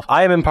myself.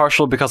 I am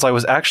impartial because I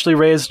was actually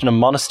raised in a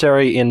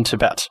monastery in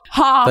Tibet.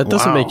 That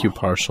doesn't make you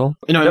partial.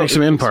 It makes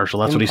him impartial.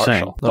 That's what he's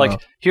saying.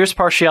 Like, here's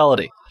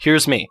partiality.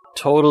 Here's me.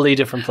 Totally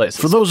different places.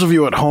 For those of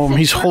you at home,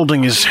 he's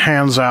holding his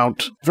hands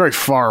out very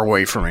far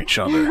away from each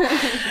other.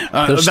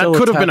 That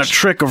could have been a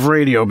trick of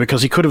radio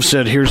because he could have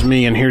said, here's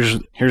me and here's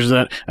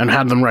that, and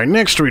had them right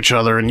next to each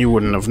other and you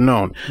wouldn't have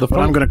known. But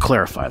I'm going to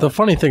clarify that. The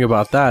funny thing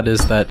about that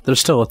is that they're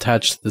still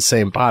attached to the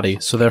same body,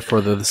 so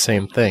therefore they're the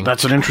same thing.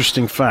 That's an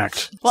interesting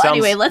fact. Well,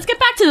 anyway, let's get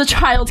back to the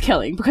child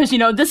killing because,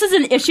 this is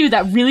an issue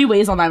that really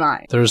weighs on my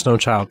mind. There is no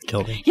child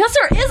killing. Yes,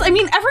 there is. I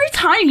mean, every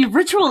time you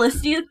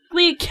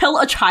ritualistically kill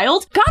a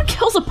child, God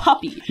kills a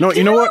puppy. No,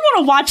 you know what? I want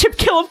to watch him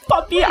kill a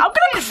puppy. I'm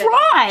gonna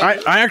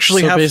cry. I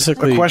actually have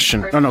a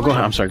question. No, go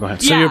ahead. I'm sorry, go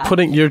ahead. So you're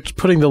putting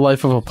the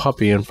life of a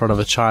puppy in front of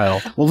a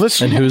child. Well,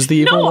 this... And who's the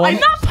evil one? I'm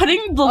not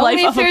putting the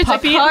life of a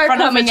puppy in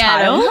front of a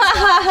child.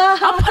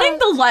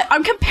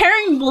 I'm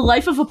comparing the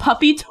life of a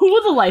puppy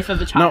to the life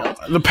of a child. No,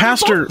 the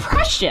pastor... They're both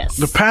precious.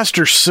 The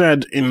pastor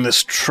said in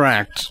this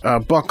tract,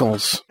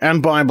 Buckles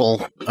and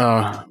Bible,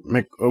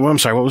 I'm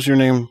sorry, what was your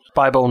name?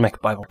 Bible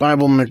McBible.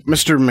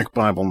 Mr.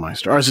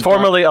 McBiblemeister. Or is it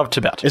Formerly of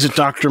Tibet. Is it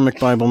Dr.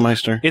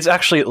 McBiblemeister? It's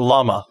actually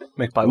Lama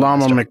McBiblemeister.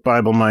 Lama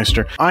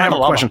McBiblemeister. I have a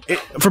question.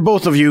 For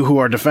both of you who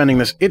are defending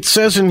this, it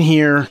says in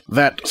here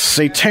that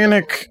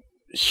satanic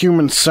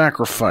human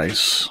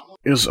sacrifice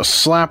is a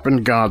slap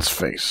in God's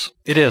face.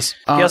 It is.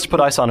 He has to put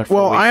ice on it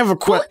for a week. I have a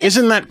question.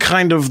 Isn't that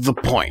kind of the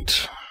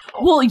point?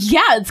 Well,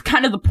 yeah, it's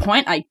kind of the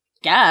point, I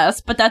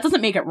guess, but that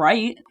doesn't make it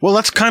right. Well,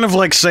 that's kind of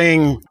like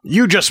saying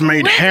you just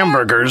made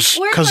hamburgers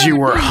because you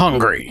were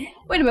hungry.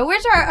 Wait a minute,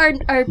 where's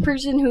our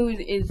person who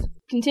is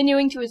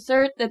continuing to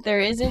assert that there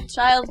isn't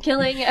child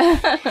killing?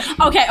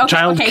 Okay,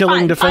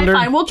 killing defender?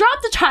 Fine. We'll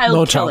drop the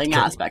child killing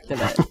aspect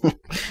of it.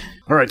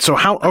 All right, so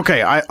how...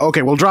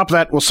 Okay, we'll drop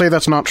that. We'll say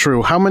that's not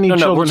true. How many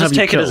children we'll just have you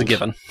take killed? it as a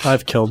given.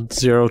 I've killed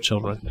 0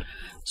 children.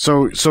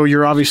 So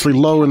you're obviously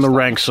low in the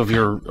ranks of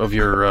your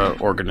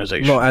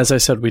organization. No, as I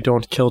said, we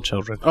don't kill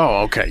children.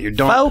 Oh, okay. You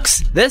don't.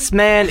 Folks, this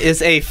man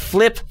is a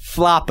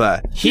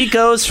flip-flopper. He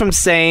goes from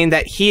saying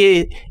that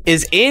he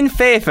is in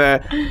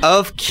favor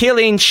of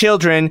killing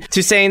children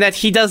to saying that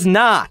he does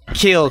not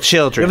kill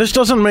children. Yeah, this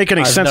doesn't make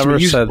any sense. Never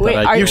said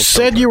that you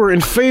said you were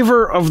in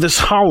favor of this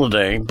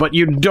holiday, but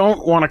you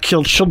don't want to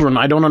kill children.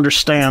 I don't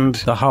understand.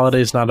 The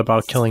holiday's not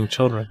about killing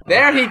children.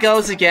 There he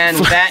goes again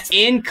with that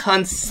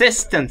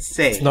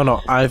inconsistency. No,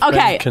 I've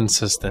been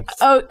consistent.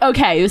 Oh,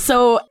 okay,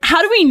 so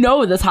how do we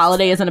know this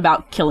holiday isn't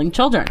about killing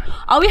children?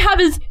 All we have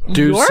is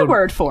your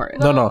word for it.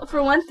 No.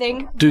 For one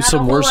thing, Do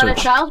some a whole lot of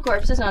research. child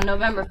corpses on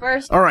November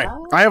 1st. All right,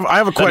 I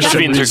have a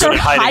question. They're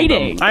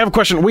hiding. I have a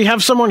question. We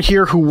have someone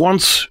here who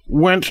once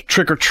went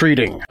trick or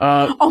treating.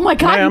 Oh my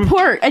God, ma'am, you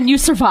poor, and you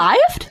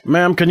survived?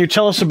 Ma'am, can you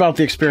tell us about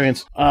the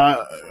experience?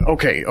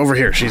 Okay, over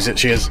here. She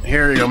is.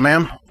 Here you go,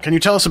 ma'am. Can you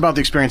tell us about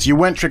the experience? You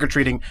went trick or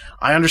treating.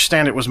 I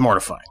understand it was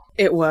mortifying.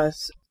 It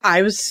was.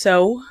 I was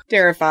so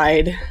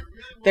terrified.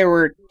 There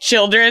were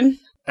children,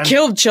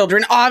 killed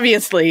children,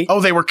 obviously. Oh,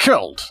 they were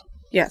killed?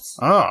 Yes.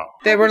 Oh.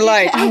 They were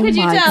like, How could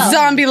you tell?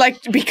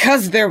 zombie-like,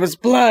 because there was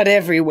blood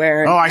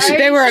everywhere. Oh, I see.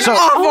 They were an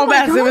awful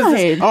mess. It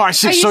was. Oh, I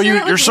see. Are you so sure it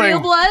you're was saying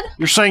real blood?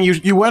 You're saying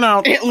you went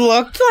out. It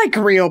looked like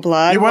real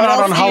blood. You went What out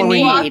else on do you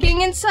Halloween. need?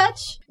 Walking and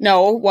such?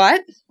 No,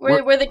 what?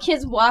 Were the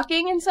kids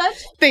walking and such?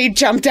 They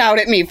jumped out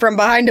at me from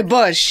behind a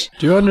bush.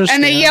 Do you understand?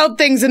 And they yelled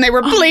things and they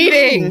were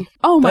bleeding.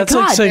 Oh my That's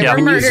like God, saying they were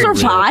movies are real.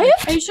 survived?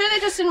 Are you sure they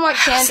just didn't want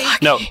candy?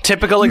 No,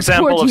 typical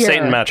example Poor of dear.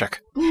 Satan magic.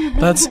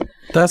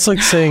 That's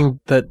like saying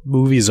that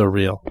movies are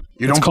real.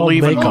 You It's don't called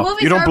believe in makeup.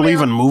 Movies you don't are believe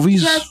real, in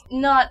movies? Just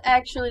not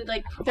actually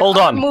like. there Hold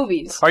are on.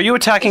 Movies. Are you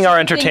attacking our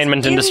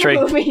entertainment Things industry?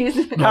 In movies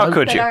How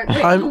could that you? aren't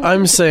real.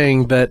 I'm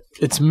saying that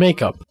it's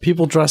makeup.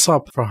 People dress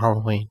up for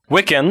Halloween.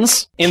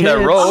 Wiccans in their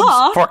Kids.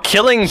 robes for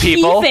killing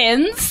people.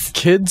 Heathens.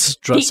 Kids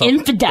dress The up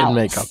infidels. in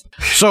makeup.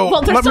 So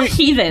Well, they're let still me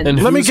heathens.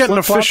 And let me who's get an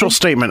flip-flopping? official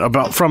statement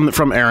about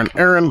from Aaron.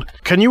 Aaron,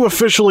 can you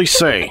officially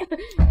say?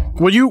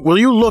 Will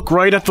you look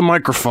right at the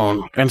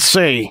microphone and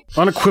say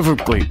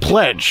unequivocally,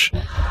 pledge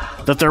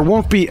that there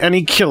won't be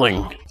any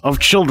killing of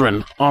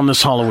children on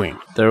this Halloween?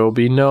 There will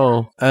be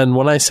no, and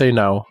when I say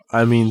no,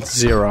 I mean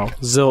zero,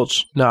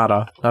 zilch,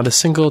 nada, not a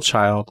single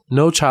child.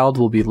 No child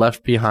will be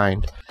left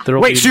behind. There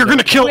will Wait, be so you're no-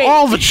 going to kill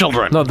all the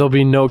children? No, there'll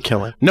be no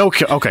killing. No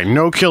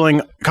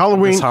killing.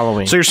 Halloween. It's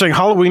Halloween. So you're saying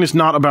Halloween is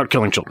not about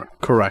killing children?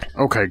 Correct.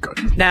 Okay,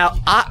 good. Now,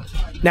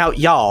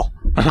 y'all,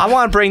 I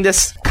want to bring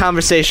this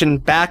conversation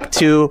back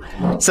to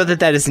something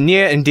that is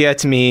near and dear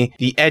to me: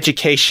 the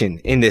education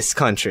in this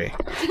country.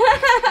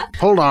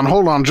 Hold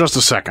on, just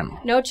a second.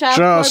 No child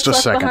Just corpse a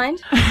left second. behind.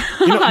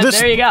 You know, this,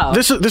 There you go.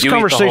 This You eat the whole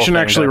conversation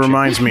thing, actually don't you?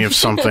 reminds me of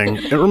something.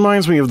 It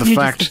reminds me of the You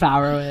fact. just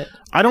devour it.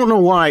 I don't know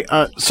why.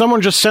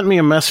 Someone just sent me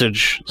a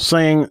message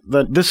saying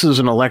that this is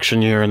an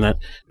election year and that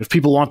if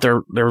people want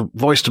their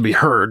voice to be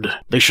heard,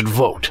 they should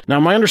vote. Now,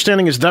 my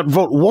understanding is that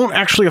vote won't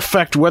actually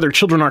affect whether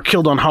children are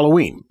killed on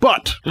Halloween,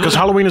 but because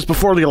Halloween is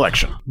before the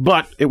election,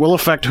 but it will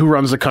affect who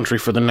runs the country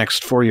for the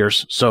next 4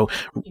 years. So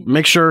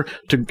make sure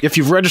to, if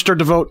you've registered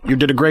to vote, you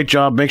did a great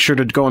job. Make sure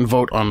to go and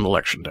vote on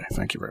election day.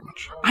 Thank you very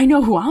much. I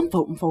know who I'm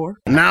voting for.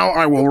 Now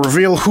I will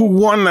reveal who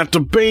won that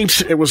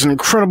debate. It was an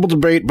incredible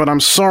debate, but I'm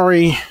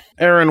sorry.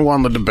 Aaron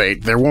won the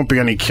debate. There won't be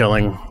any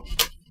killing.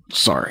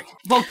 Sorry.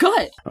 Well,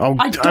 good. Oh,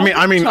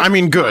 I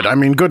mean, good. I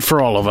mean, good for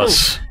all of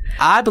us.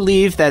 I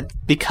believe that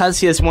because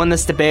he has won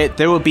this debate,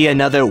 there will be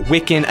another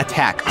Wiccan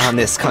attack on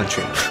this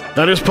country.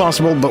 That is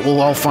possible, but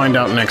we'll all find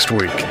out next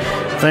week.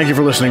 Thank you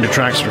for listening to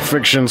Tracks for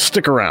Fiction.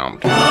 Stick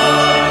around.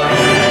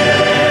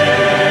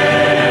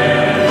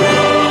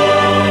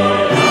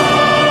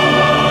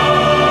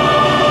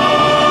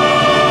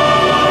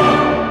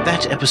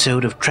 That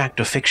episode of Tract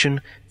of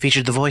Fiction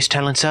featured the voice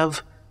talents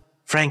of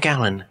Frank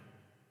Allen,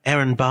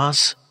 Aaron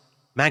Boss,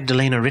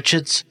 Magdalena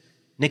Richards,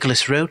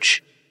 Nicholas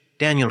Roach,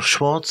 Daniel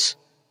Schwartz,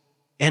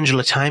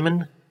 Angela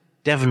Timon,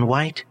 Devin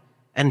White,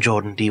 and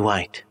Jordan D.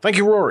 White. Thank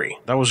you, Rory.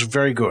 That was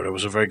very good. It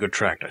was a very good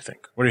tract, I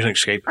think. What do you think,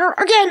 Scape?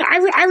 Again,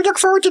 I look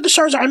forward to the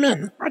shows I'm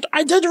in. But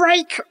I did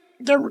like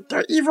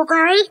the evil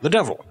guy. The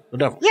devil.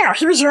 Yeah,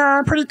 he was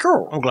pretty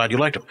cool. I'm glad you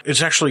liked him.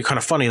 It's actually kind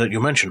of funny that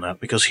you mentioned that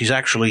because he's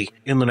actually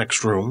in the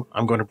next room.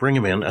 I'm going to bring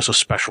him in as a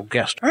special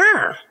guest.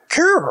 Ah,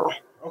 cool.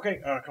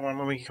 Okay, come on,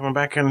 let me come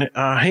back and,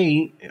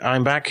 hey,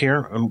 I'm back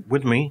here, and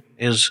with me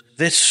is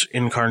this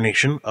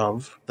incarnation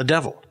of the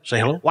devil. Say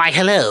hello. Why,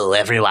 hello,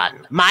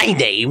 everyone. My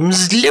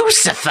name's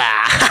Lucifer.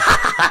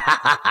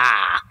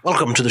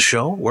 Welcome to the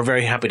show. We're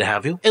very happy to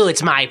have you. Oh,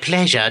 it's my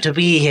pleasure to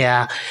be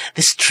here.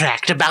 This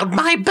tract about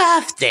my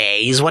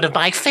birthday is one of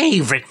my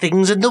favorite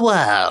things in the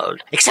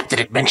world. Except that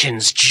it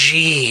mentions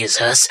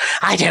Jesus.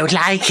 I don't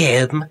like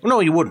him.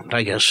 No, you wouldn't,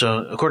 I guess.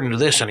 According to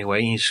this,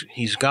 anyway,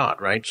 he's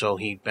God, right? So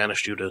he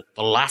banished you to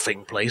the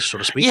laughing place, so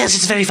to speak. Yes,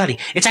 it's very funny.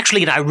 It's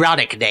actually an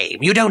ironic name.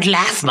 You don't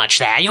laugh much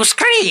there. You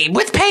scream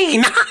with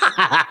pain.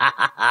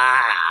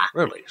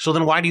 Really? So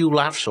then why do you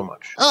laugh so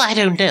much? Oh, I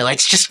don't know.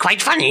 It's just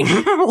quite funny.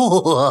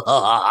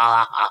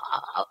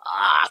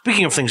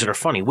 Speaking of things that are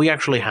funny, we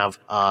actually have,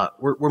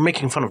 we're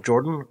making fun of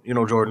Jordan. You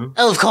know Jordan?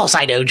 Oh, of course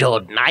I know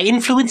Jordan. I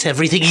influence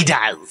everything he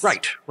does.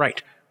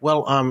 Right.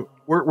 Well,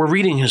 we're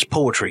reading his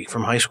poetry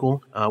from high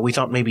school. We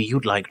thought maybe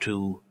you'd like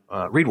to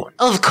read one.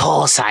 Of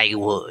course I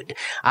would.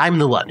 I'm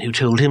the one who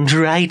told him to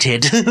write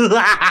it.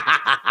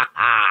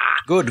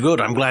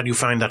 Good. I'm glad you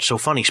find that so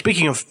funny.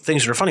 Speaking of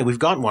things that are funny, we've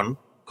got one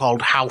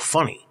called How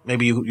Funny.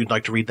 Maybe you'd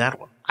like to read that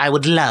one. I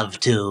would love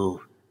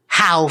to.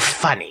 How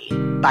Funny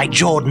by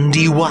Jordan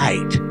D.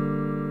 White.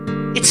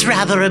 It's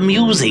rather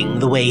amusing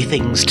the way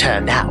things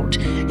turned out.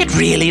 It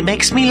really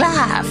makes me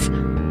laugh.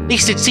 At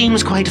least it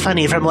seems quite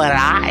funny from where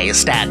I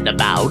stand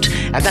about,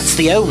 and that's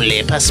the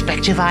only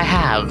perspective I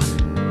have.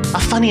 A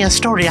funnier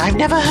story I've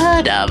never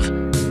heard of.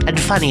 And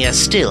funnier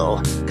still,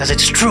 because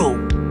it's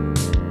true.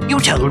 You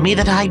told me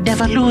that I'd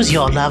never lose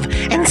your love,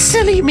 and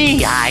silly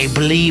me, I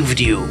believed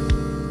you.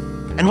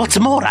 And what's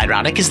more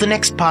ironic is the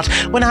next part,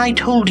 when I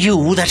told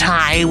you that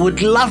I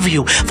would love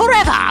you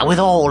forever with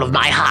all of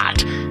my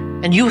heart,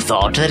 and you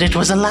thought that it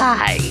was a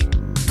lie.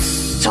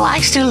 So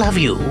I still love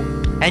you,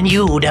 and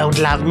you don't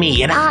love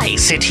me, and I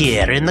sit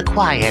here in the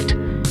quiet,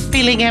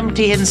 feeling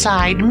empty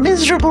inside,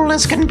 miserable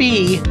as can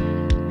be.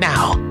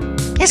 Now,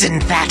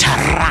 isn't that a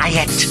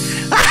riot?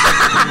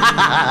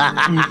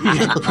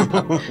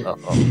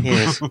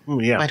 Yes.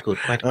 Yeah. Quite good.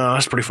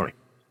 That's pretty funny.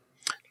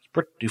 It's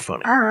pretty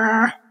funny.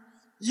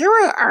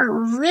 You're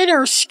a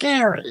little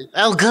scary.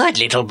 Oh, good,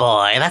 little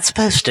boy. That's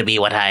supposed to be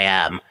what I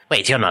am.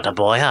 Wait, you're not a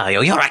boy, are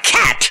you? You're a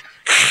cat!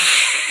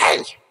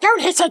 Hey,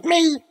 don't hiss at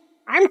me.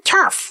 I'm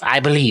tough. I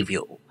believe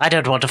you. I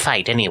don't want to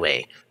fight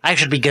anyway. I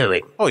should be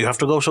going. Oh, you have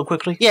to go so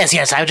quickly? Yes,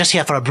 I was just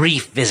here for a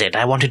brief visit.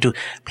 I wanted to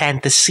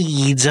plant the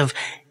seeds of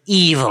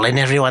evil in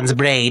everyone's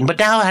brain, but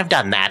now I've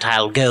done that,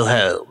 I'll go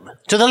home.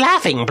 To the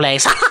laughing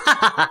place.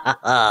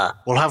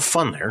 We'll have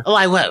fun there. Oh,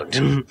 I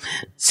won't.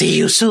 See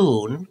you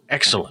soon.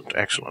 Excellent.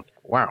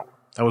 Wow,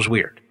 that was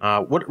weird.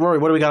 Rory,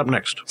 what do we got up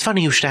next? It's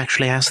funny you should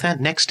actually ask that.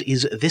 Next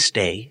is This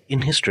Day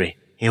in History.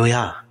 Here we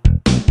are.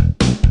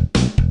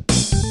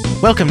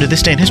 Welcome to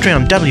This Day in History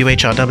on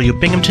WHRW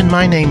Binghamton.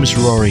 My name's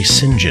Rory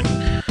St. John.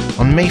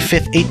 On May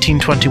 5th,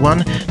 1821,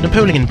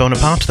 Napoleon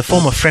Bonaparte, the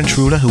former French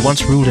ruler who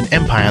once ruled an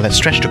empire that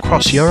stretched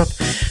across Europe,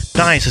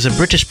 dies as a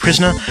British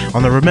prisoner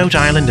on the remote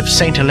island of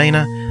St.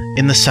 Helena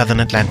in the southern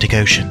Atlantic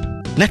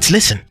Ocean. Let's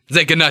listen.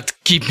 They cannot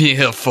keep me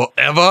here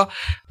forever.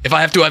 If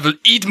I have to, I will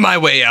eat my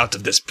way out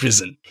of this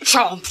prison.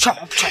 Chomp,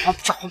 chomp, chomp,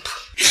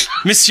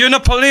 chomp. Monsieur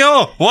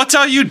Napoleon, what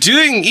are you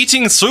doing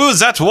eating through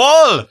that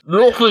wall?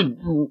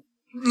 Nothing.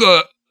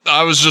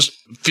 I was just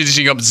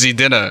finishing up the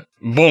dinner.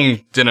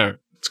 Bon dinner.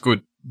 It's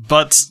good.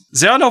 But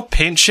there are no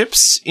paint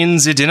chips in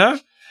the dinner,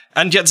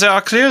 and yet there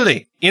are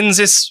clearly in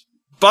this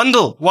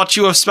bundle what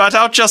you have spat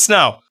out just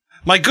now.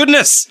 My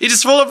goodness, it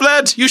is full of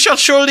lead. You shall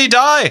surely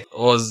die.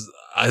 Oh,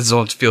 I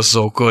don't feel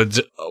so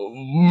good.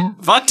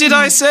 What did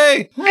I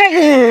say?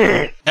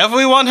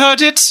 Everyone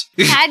heard it?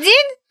 I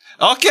did?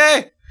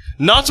 Okay.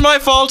 Not my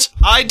fault.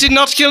 I did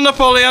not kill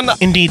Napoleon.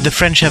 Indeed, the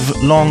French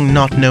have long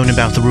not known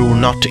about the rule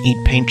not to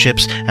eat paint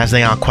chips, as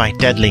they are quite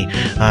deadly.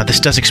 This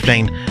does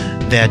explain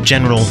their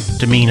general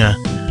demeanor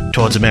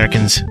towards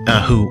Americans,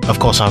 who, of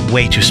course, are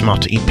way too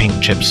smart to eat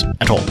paint chips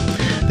at all.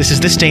 This is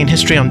This Day in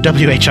History on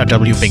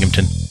WHRW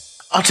Binghamton.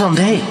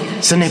 Attendez,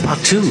 ce n'est pas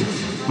tout.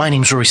 My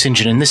name's Rory St.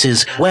 John, and this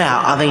is Where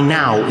Are They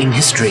Now in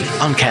History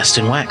on Cast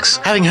in Wax.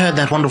 Having heard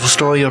that wonderful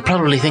story, you're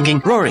probably thinking,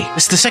 Rory,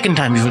 it's the second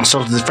time you've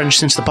insulted the French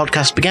since the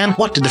podcast began.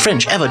 What did the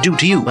French ever do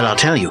to you? Well, I'll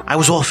tell you. I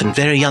was orphaned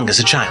very young as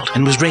a child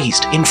and was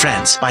raised in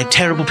France by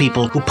terrible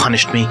people who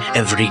punished me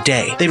every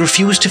day. They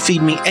refused to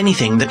feed me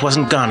anything that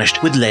wasn't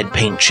garnished with lead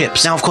paint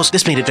chips. Now, of course,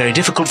 this made it very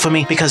difficult for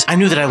me because I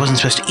knew that I wasn't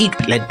supposed to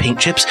eat lead paint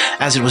chips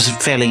as it was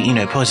fairly,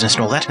 poisonous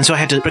and all that. And so I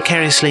had to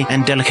precariously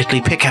and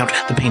delicately pick out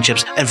the paint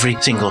chips every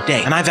single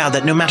day. And I vowed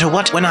that no matter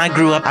what, when I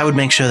grew up, I would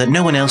make sure that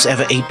no one else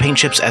ever ate paint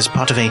chips as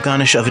part of a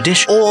garnish of a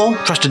dish or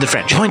trusted the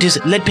French. The point is,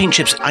 lead paint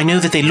chips, I know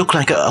that they look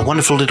like a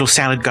wonderful little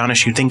salad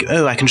garnish. You'd think,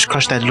 oh, I can just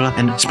crush that little up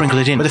and sprinkle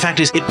it in. But the fact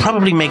is, it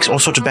probably makes all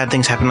sorts of bad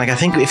things happen. Like, I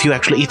think if you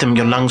actually eat them,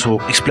 your lungs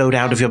will explode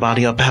out of your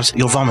body, or perhaps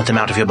you'll vomit them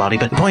out of your body.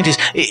 But the point is,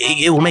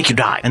 it will make you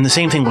die. And the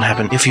same thing will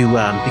happen if you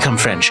become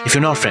French. If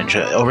you're not French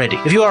already.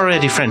 If you are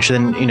already French,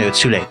 then,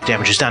 it's too late.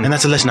 Damage is done. And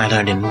that's a lesson I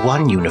learned in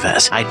one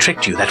universe. I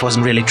tricked you. That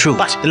wasn't really true.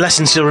 But the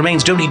lesson still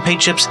remains. Don't eat paint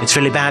chips. It's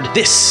really bad.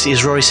 This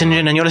is Rory St.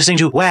 John, and you're listening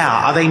to Where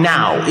Are They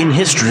Now in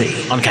History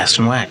on Cast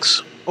and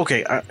Wax.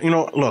 Okay,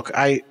 look,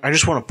 I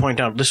just want to point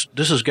out, this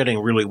is getting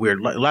really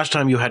weird. Last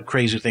time you had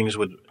crazy things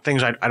with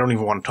things I don't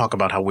even want to talk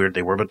about how weird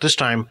they were, but this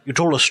time you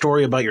told a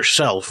story about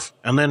yourself,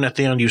 and then at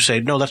the end you say,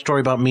 no, that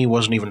story about me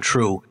wasn't even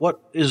true. What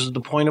is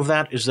the point of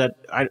that? Is that,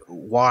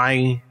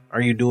 why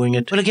are you doing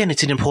it? Well, again,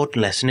 it's an important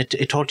lesson.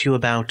 It taught you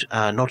about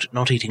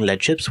not eating lead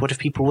chips. What if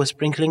people were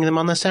sprinkling them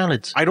on their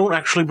salads? I don't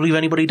actually believe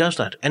anybody does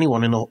that.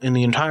 Anyone in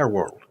the entire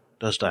world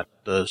does that,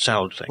 the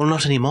salad thing. Well,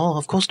 not anymore.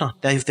 Of course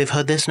not. They've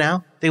heard this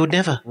now. They would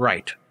never.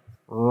 Right.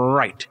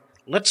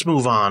 Let's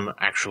move on,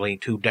 actually,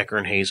 to Decker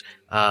and Hayes.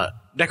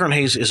 Decker and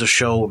Hayes is a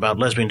show about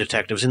lesbian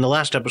detectives. In the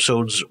last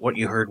episodes, what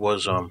you heard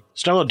was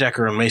Stella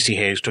Decker and Macy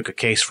Hayes took a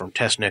case from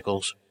Tess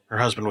Nichols. Her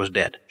husband was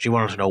dead. She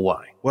wanted to know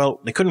why. Well,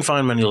 they couldn't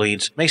find many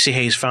leads. Macy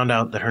Hayes found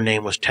out that her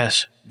name was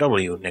Tess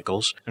W.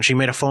 Nichols, and she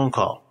made a phone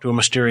call to a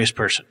mysterious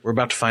person. We're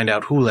about to find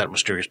out who that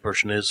mysterious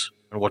person is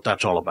and what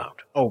that's all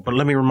about. Oh, but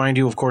let me remind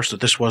you, of course,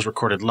 that this was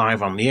recorded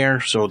live on the air,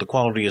 so the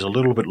quality is a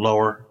little bit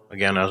lower,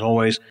 again, as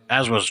always,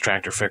 as was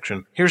Tractor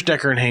Fiction. Here's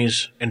Decker and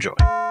Hayes. Enjoy.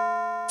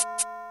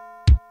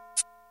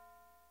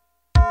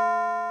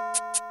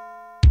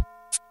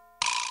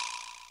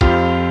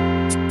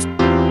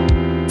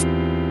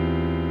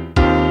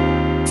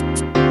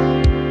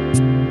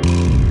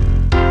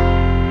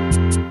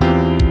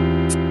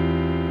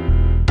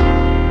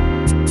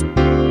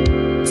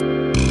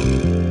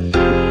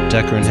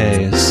 Decker and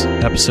Hayes,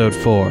 Episode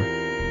 4,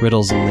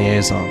 Riddles and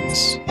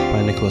Liaisons,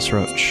 by Nicholas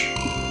Roach.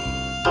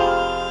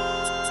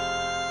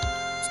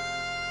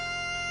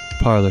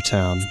 Parlor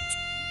Town.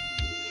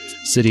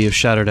 City of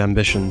shattered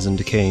ambitions and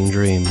decaying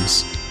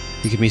dreams.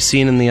 It can be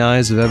seen in the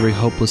eyes of every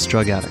hopeless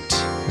drug addict,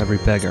 every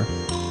beggar,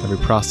 every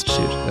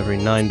prostitute, every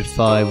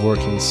 9-to-5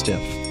 working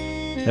stiff,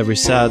 every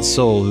sad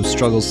soul who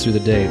struggles through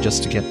the day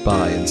just to get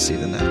by and see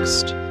the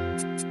next.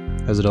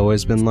 Has it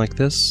always been like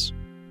this?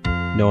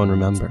 No one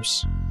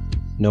remembers.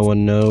 No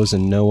one knows,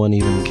 and no one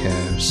even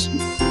cares.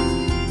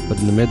 But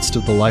in the midst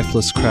of the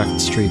lifeless,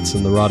 cracked streets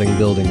and the rotting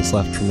buildings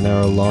left from an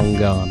era long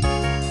gone,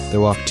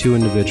 there walk two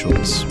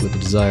individuals with a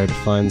desire to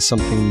find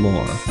something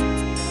more,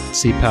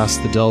 see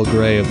past the dull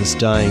gray of this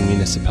dying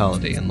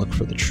municipality and look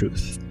for the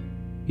truth,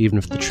 even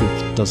if the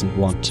truth doesn't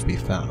want to be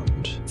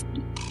found.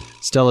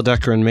 Stella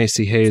Decker and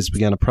Macy Hayes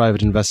began a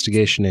private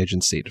investigation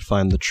agency to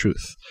find the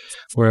truth,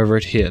 wherever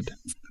it hid,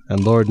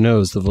 and Lord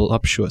knows the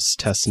voluptuous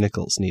Tess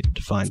Nichols needed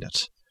to find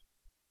it.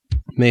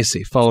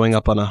 Macy, following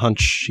up on a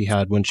hunch she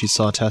had when she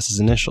saw Tess's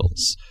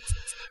initials,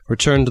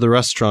 returned to the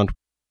restaurant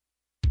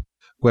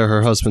where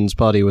her husband's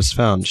body was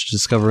found to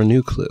discover a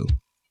new clue.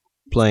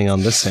 Playing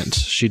on this hint,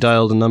 she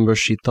dialed a number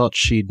she thought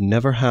she'd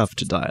never have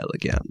to dial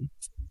again.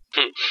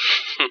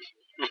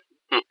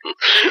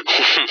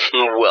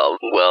 Well.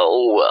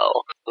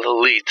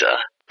 Lolita,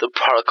 the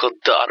prodigal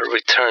daughter,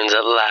 returns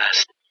at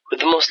last, with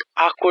the most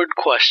awkward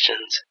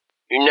questions.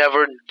 You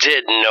never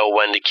did know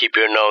when to keep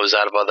your nose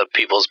out of other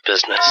people's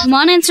business.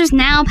 Want answers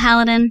now,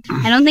 Paladin.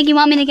 I don't think you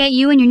want me to get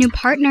you and your new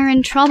partner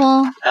in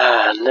trouble.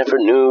 Never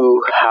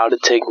knew how to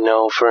take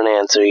no for an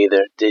answer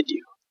either, did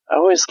you? I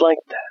always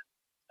liked that.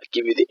 I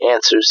give you the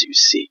answers you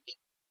seek.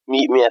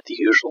 Meet me at the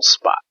usual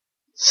spot.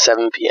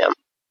 7 p.m.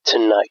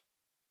 tonight.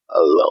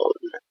 Alone.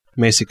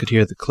 Macy could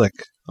hear the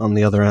click on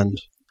the other end.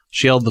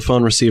 She held the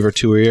phone receiver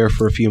to her ear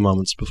for a few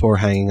moments before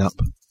hanging up.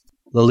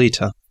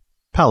 Lolita.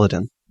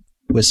 Paladin.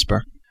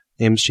 Whisper.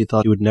 Names she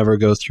thought would never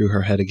go through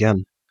her head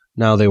again.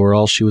 Now they were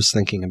all she was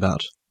thinking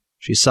about.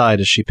 She sighed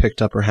as she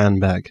picked up her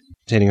handbag,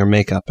 containing her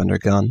makeup and her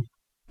gun.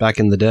 Back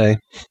in the day,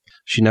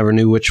 she never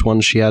knew which one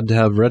she had to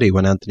have ready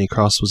when Anthony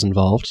Cross was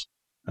involved.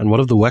 And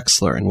what of the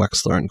Wexler and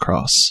Wexler &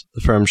 Cross,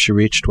 the firm she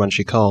reached when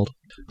she called?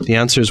 The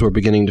answers were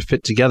beginning to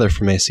fit together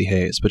for Macy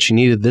Hayes, but she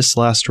needed this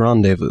last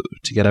rendezvous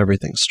to get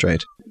everything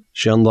straight.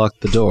 She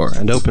unlocked the door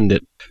and opened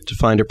it to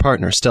find her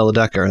partner, Stella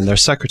Decker, and their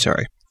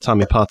secretary,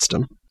 Tommy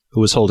Potsdam, who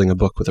was holding a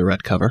book with a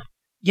red cover.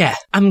 Yeah,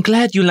 I'm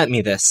glad you lent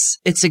me this.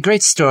 It's a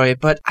great story,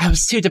 but I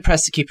was too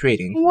depressed to keep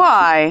reading.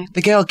 Why?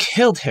 The girl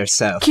killed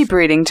herself. Keep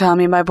reading,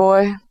 Tommy, my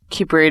boy.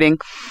 Keep reading.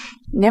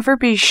 Never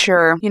be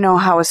sure you know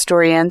how a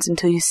story ends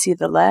until you see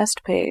the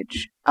last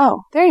page.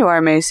 Oh, there you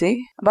are,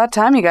 Macy. About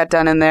time you got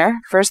done in there.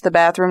 First the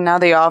bathroom, now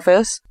the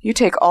office. You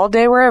take all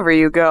day wherever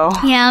you go.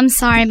 Yeah, I'm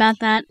sorry about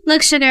that.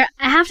 Look, Sugar,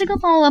 I have to go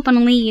follow up on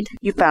a lead.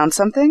 You found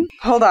something?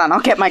 Hold on, I'll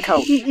get my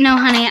coat. No,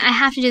 honey, I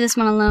have to do this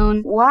one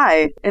alone.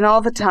 Why? In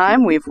all the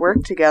time we've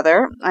worked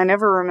together, I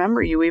never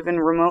remember you even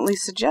remotely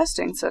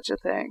suggesting such a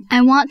thing.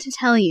 I want to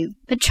tell you,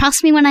 but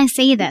trust me when I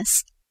say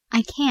this.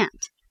 I can't.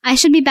 I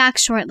should be back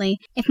shortly.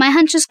 If my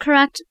hunch is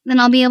correct,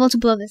 then I'll be able to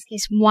blow this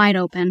case wide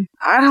open.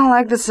 I don't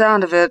like the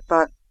sound of it,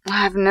 but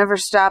I've never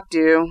stopped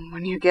you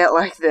when you get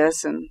like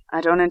this, and I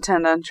don't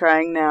intend on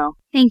trying now.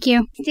 Thank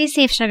you. Stay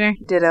safe, Sugar.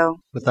 Ditto.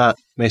 With that,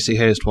 Macy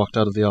Hayes walked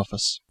out of the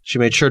office. She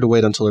made sure to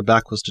wait until her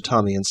back was to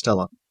Tommy and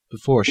Stella,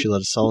 before she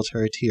let a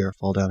solitary tear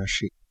fall down her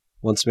cheek.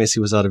 Once Macy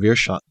was out of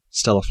earshot,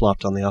 Stella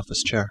flopped on the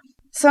office chair.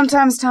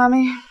 Sometimes,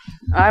 Tommy,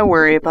 I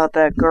worry about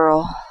that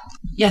girl.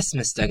 Yes,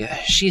 Miss Decker.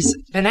 She's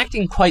been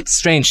acting quite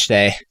strange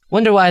today.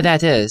 Wonder why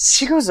that is.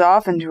 She goes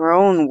off into her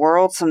own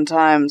world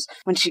sometimes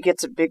when she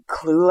gets a big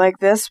clue like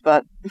this,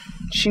 but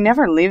she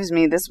never leaves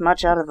me this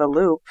much out of the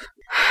loop.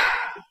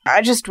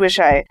 I just wish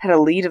I had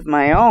a lead of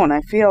my own.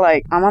 I feel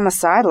like I'm on the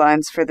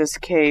sidelines for this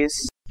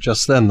case.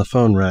 Just then, the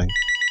phone rang.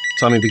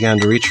 Tommy began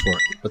to reach for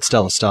it, but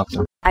Stella stopped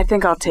him. I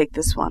think I'll take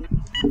this one.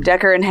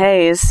 Decker and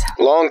Hayes.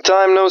 Long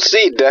time no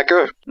see,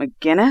 Decker.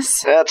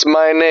 McGinnis? That's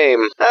my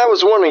name. I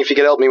was wondering if you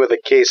could help me with a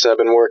case I've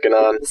been working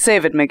on.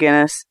 Save it,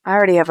 McGinnis. I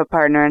already have a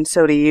partner, and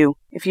so do you.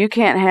 If you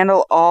can't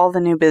handle all the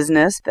new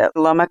business that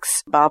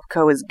Lummox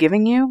Bobco is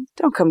giving you,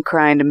 don't come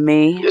crying to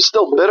me. You're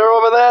still bitter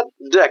over that?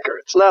 Decker,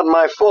 it's not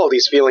my fault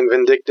he's feeling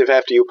vindictive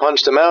after you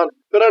punched him out.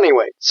 But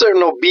anyway,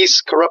 certain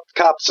obese, corrupt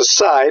cops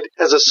aside,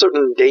 has a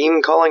certain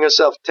dame calling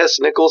herself Tess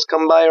Nichols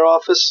come by your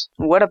office?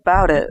 What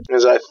about it?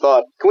 As I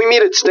thought. Can we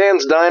meet at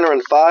Stan's Diner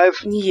in 5?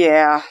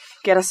 Yeah,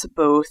 get us a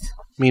booth.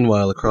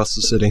 Meanwhile, across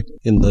the city,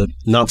 in the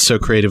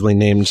not-so-creatively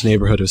named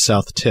neighborhood of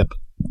South Tip,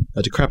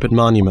 a decrepit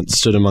monument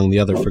stood among the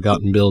other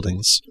forgotten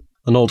buildings.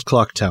 An old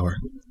clock tower,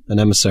 an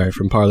emissary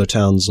from Parlor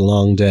Town's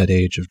long-dead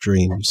age of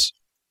dreams.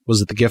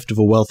 Was it the gift of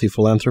a wealthy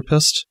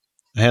philanthropist?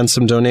 A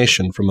handsome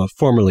donation from a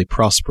formerly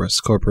prosperous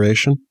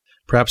corporation?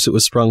 Perhaps it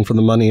was sprung from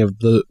the money of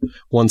the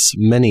once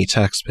many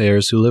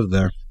taxpayers who lived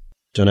there.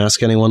 Don't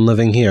ask anyone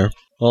living here.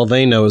 All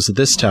they know is that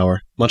this tower,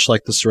 much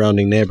like the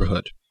surrounding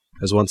neighborhood,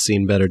 has once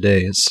seen better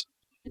days.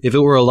 If it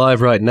were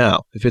alive right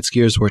now, if its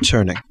gears were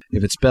turning,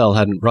 if its bell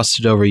hadn't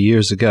rusted over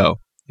years ago,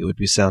 it would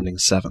be sounding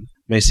 7.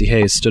 Macy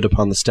Hayes stood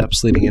upon the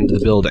steps leading into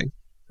the building.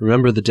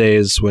 Remember the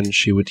days when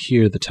she would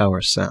hear the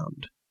tower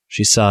sound.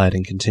 She sighed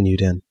and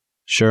continued in.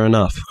 Sure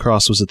enough,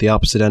 Cross was at the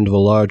opposite end of a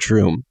large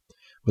room,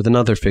 with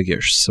another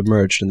figure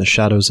submerged in the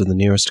shadows of the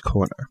nearest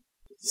corner.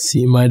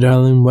 See, my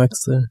darling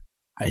Wexler,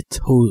 I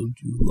told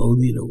you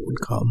Lolita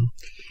would come.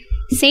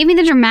 Save me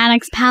the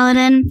dramatics,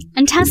 Paladin.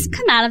 And Tess,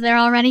 come out of there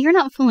already. You're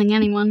not fooling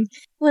anyone.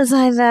 Was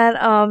I that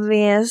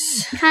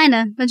obvious?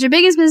 Kinda, but your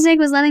biggest mistake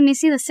was letting me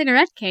see the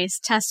cigarette case,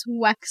 Tess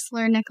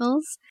Wexler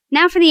Nichols.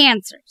 Now for the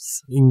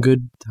answers. In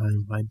good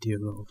time, my dear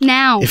Lord.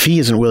 Now. If he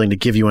isn't willing to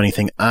give you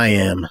anything, I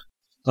am.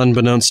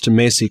 Unbeknownst to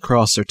Macy,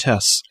 Cross, or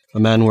Tess, a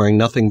man wearing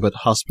nothing but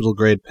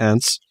hospital-grade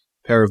pants,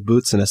 a pair of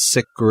boots, and a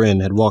sick grin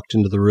had walked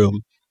into the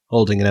room,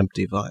 holding an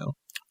empty vial.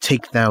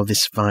 Take thou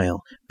this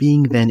vial,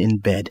 being then in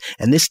bed,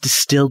 and this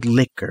distilled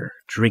liquor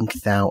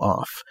drink thou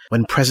off,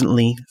 when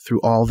presently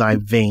through all thy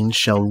veins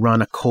shall run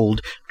a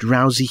cold,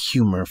 drowsy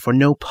humour, for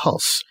no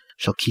pulse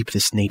shall keep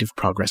this native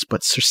progress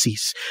but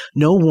surcease.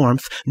 No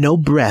warmth, no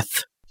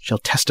breath shall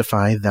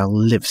testify thou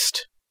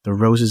liv'st. The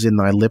roses in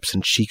thy lips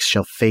and cheeks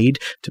shall fade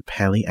to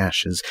pally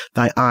ashes.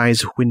 Thy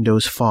eyes'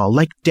 windows fall,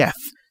 like death,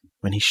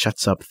 when he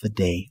shuts up the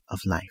day of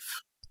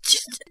life.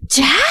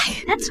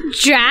 Jack? That's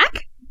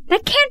Jack?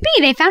 That can't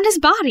be. They found his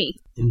body.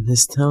 In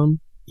this town,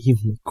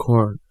 even the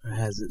coroner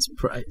has its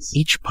price.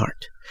 Each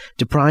part,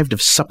 deprived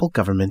of supple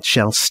government,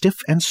 shall stiff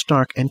and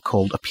stark and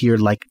cold appear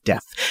like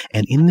death,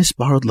 and in this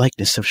borrowed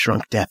likeness of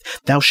shrunk death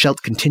thou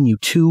shalt continue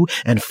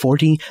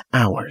 42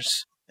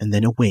 hours, and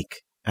then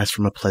awake as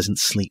from a pleasant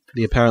sleep.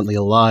 The apparently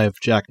alive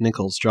Jack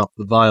Nichols dropped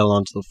the vial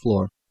onto the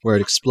floor, where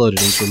it exploded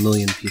into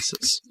 1,000,000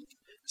 pieces.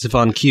 As if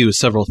on cue,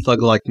 several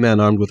thug-like men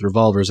armed with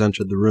revolvers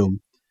entered the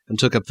room, and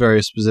took up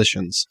various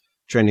positions,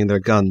 training their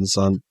guns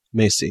on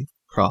Macy,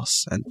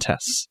 Cross, and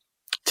Tess.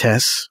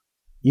 Tess,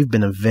 you've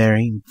been a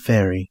very,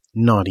 very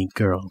naughty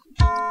girl.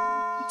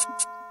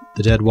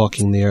 The dead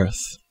walking the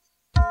earth.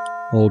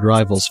 Old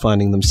rivals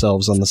finding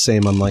themselves on the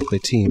same unlikely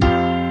team.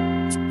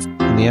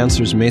 And the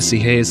answers Macy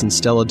Hayes and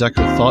Stella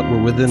Decker thought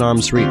were within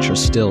arm's reach are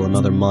still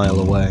another mile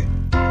away.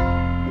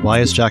 Why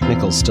is Jack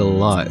Nichols still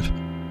alive?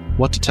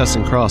 What do Tess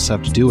and Cross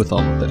have to do with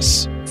all of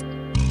this?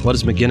 What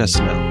does McGinnis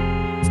know?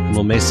 And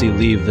will Macy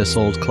leave this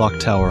old clock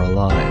tower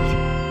alive?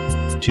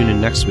 Tune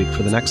in next week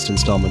for the next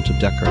installment of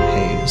Decker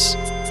and Hayes.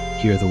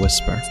 Hear the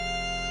Whisper.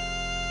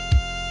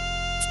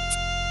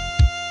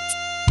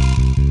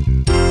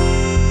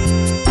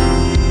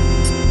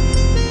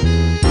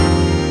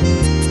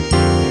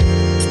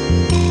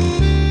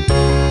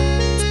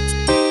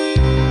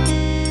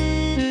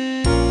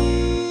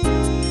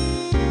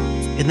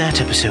 In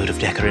that episode of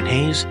Decker and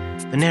Hayes,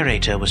 the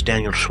narrator was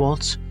Daniel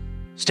Schwartz,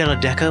 Stella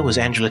Decker was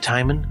Angela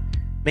Timon,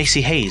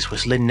 Macy Hayes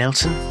was Lynn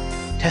Nelson,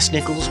 Tess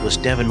Nichols was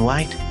Devin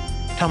White,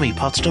 Tommy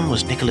Potsdam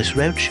was Nicholas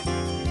Roach,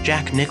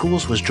 Jack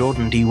Nichols was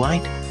Jordan D.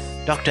 White,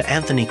 Dr.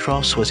 Anthony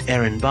Cross was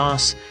Aaron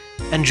Bass,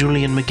 and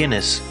Julian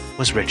McGinnis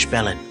was Rich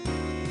Bellin.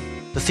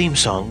 The theme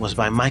song was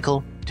by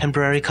Michael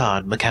Temporary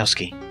Card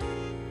Makowski.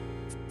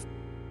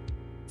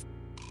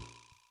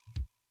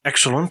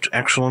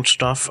 Excellent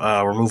stuff.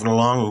 We're moving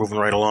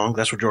right along.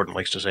 That's what Jordan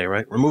likes to say,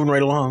 right? We're moving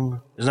right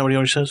along. Isn't that what he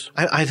always says?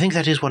 I think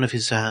that is one of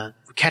his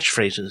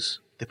catchphrases.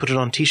 They put it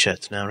on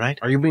t-shirts now, right?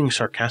 Are you being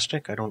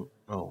sarcastic? I don't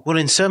know. Well,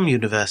 in some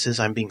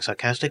universes, I'm being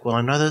sarcastic, while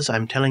in others,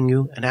 I'm telling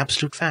you an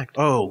absolute fact.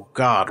 Oh,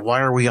 God,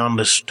 why are we on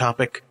this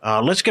topic?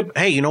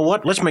 Hey, you know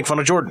what? Let's make fun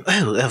of Jordan.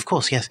 Oh, of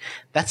course, yes.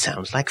 That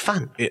sounds like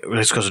fun.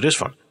 It's because it is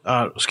fun.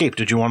 Escape,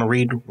 did you want to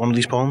read one of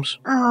these poems?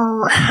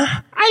 Oh,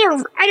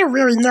 I don't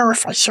really know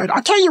if I should.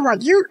 I'll tell you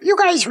what, you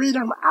guys read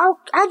them.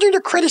 I'll do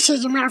the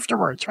criticism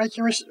afterwards, like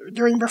you were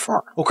doing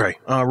before. Okay.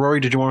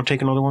 Rory, did you want to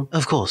take another one?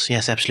 Of course,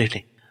 yes,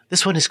 absolutely.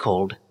 This one is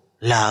called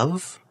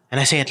Love, and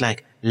I say it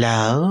like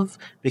love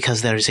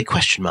because there is a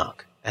question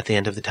mark at the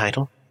end of the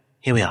title.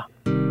 Here we are.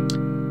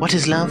 What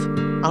is love?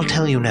 I'll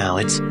tell you now.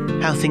 It's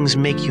how things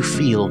make you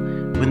feel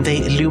when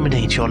they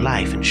illuminate your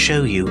life and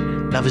show you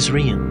love is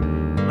real.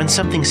 When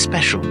something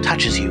special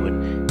touches you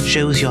and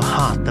shows your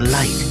heart the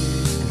light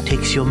and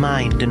takes your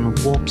mind and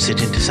warps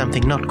it into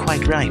something not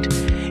quite right.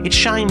 It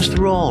shines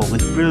through all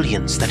with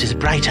brilliance that is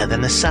brighter than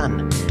the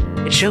sun.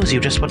 It shows you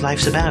just what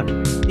life's about.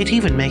 It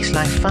even makes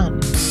life fun.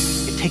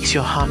 Takes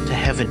your heart to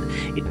heaven.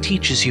 It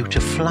teaches you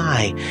to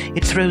fly.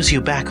 It throws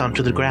you back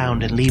onto the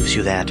ground and leaves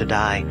you there to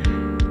die.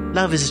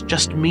 Love is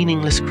just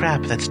meaningless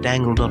crap that's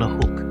dangled on a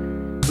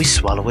hook. We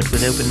swallow it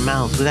with open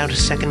mouth without a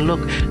second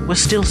look. We're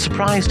still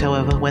surprised,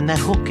 however, when that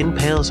hook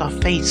impales our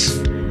face.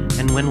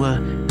 And when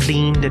we're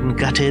cleaned and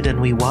gutted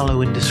and we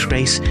wallow in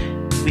disgrace,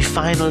 we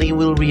finally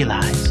will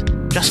realize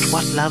just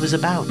what love is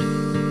about.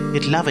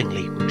 It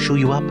lovingly will chew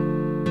you up,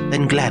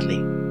 then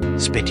gladly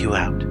spit you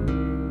out.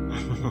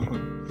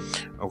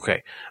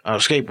 Okay.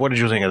 Escape, what did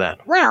you think of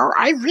that? Well,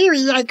 I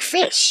really like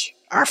fish.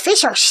 Our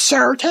fish are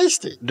so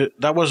tasty.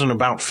 That wasn't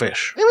about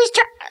fish. It was.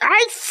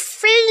 I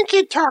think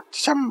it talked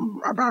some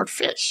about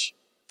fish.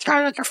 It's kind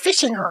of like a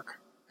fishing hook.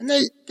 And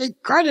they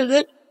gutted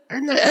it,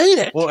 and they ate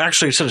it. Well,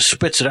 actually, it sort of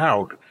spits it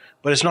out,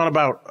 but it's not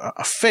about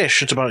a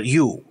fish, it's about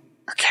you.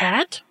 A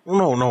cat?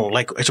 No,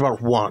 like, it's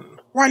about one.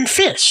 One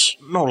fish?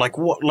 No, like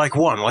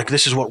one. Like,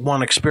 this is what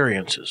one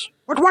experiences.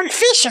 What one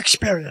fish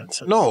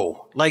experiences?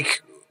 No,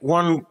 like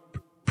one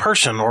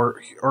person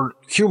or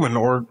human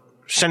or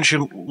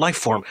sentient life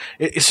form.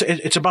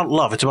 It's about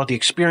love. It's about the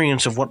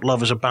experience of what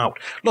love is about.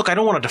 Look, I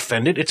don't want to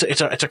defend it.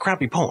 It's a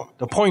crappy poem.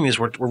 The point is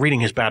we're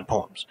reading his bad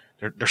poems.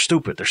 They're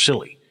stupid. They're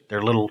silly.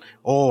 They're little.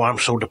 Oh, I'm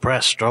so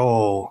depressed.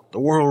 Oh, the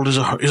world is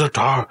a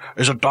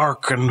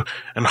dark and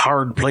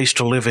hard place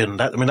to live in.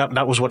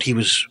 That was what he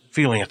was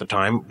feeling at the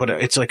time. But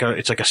it's like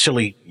a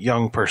silly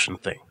young person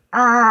thing.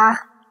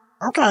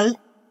 Okay,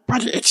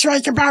 but it's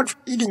like about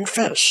eating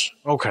fish.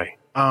 Okay.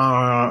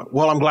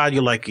 Well, I'm glad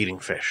you like eating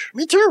fish.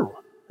 Me too.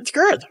 It's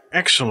good.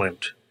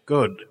 Excellent.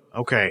 Good.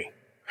 Okay.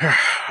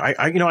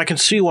 I can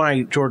see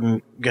why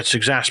Jordan gets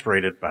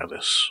exasperated by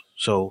this.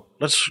 So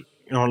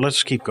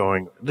let's keep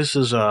going. This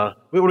is what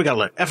do we got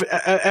left?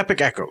 Epic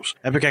Echoes.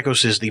 Epic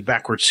Echoes is the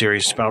backward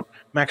series. It's about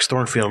Max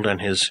Thornfield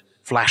and his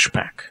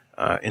flashback.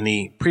 In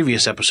the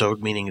previous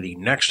episode, meaning the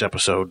next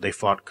episode, they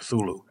fought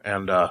Cthulhu.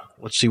 And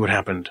let's see what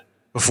happened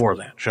before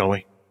that, shall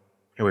we?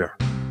 Here we are.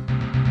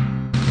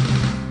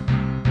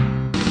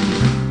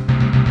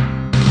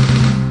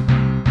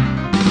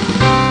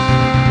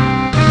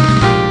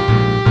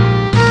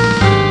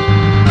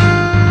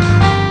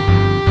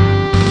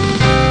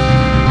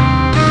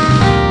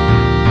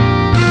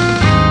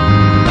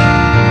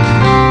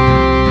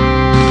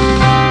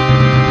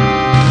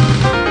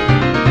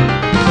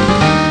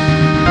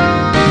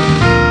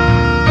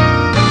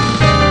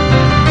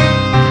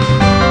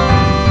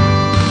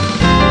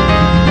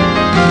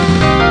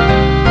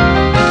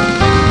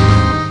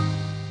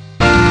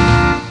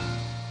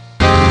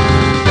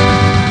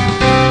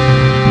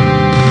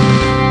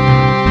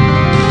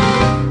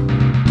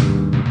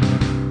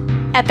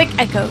 Epic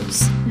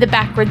Echoes, the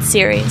Backward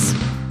Series,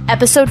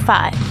 Episode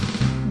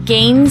 5,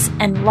 Gains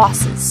and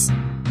Losses,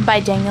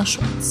 by Daniel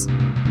Schwartz.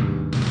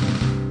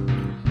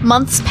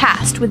 Months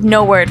passed with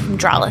no word from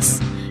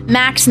Dralis.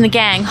 Max and the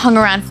gang hung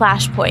around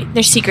Flashpoint,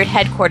 their secret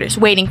headquarters,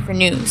 waiting for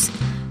news.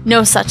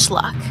 No such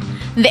luck.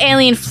 The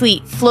alien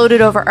fleet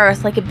floated over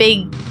Earth like a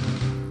big,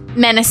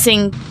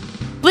 menacing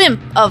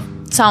blimp of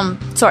some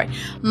sort.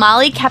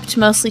 Molly kept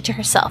mostly to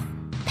herself,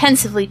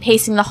 pensively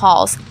pacing the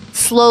halls,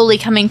 slowly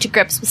coming to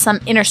grips with some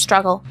inner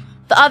struggle.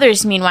 The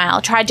others,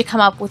 meanwhile, tried to come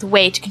up with a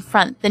way to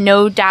confront the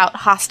no-doubt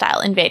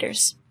hostile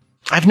invaders.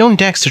 I've known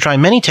Dex to try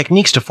many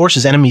techniques to force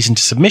his enemies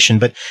into submission,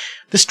 but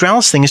this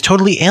Dralis thing is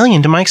totally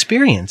alien to my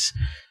experience.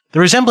 The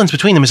resemblance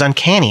between them is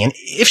uncanny, and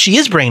if she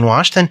is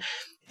brainwashed, then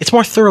it's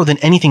more thorough than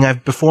anything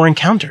I've before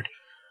encountered.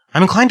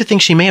 I'm inclined to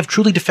think she may have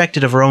truly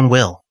defected of her own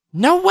will.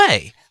 No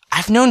way!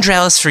 I've known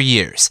Dralis for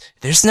years.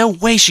 There's no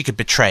way she could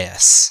betray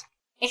us.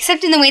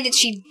 Except in the way that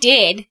she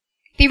did.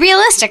 Be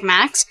realistic,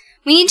 Max.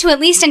 We need to at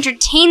least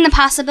entertain the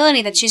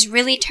possibility that she's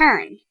really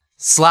turned.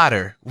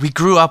 Slaughter, we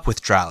grew up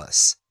with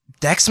Dralis.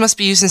 Dex must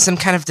be using some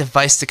kind of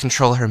device to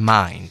control her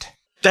mind.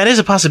 That is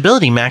a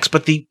possibility, Max,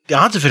 but the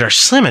odds of it are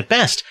slim at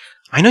best.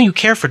 I know you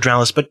care for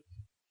Dralis, but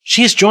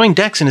she has joined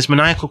Dex in his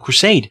maniacal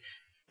crusade.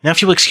 Now,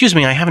 if you will excuse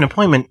me, I have an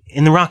appointment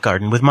in the rock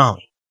garden with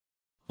Molly.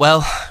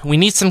 Well, we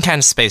need some kind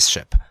of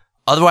spaceship.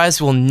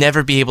 Otherwise, we'll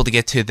never be able to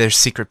get to their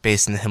secret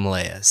base in the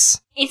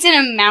Himalayas. It's in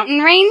a mountain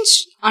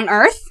range? On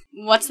Earth?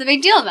 What's the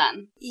big deal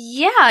then?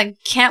 Yeah,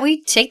 can't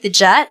we take the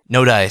jet?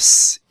 No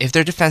dice. If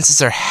their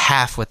defenses are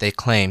half what they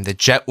claim, the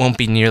jet won't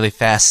be nearly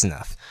fast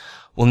enough.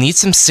 We'll need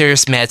some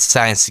serious mad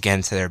science to get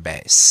into their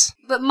base.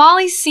 But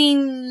Molly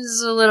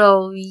seems a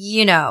little,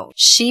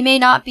 she may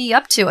not be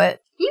up to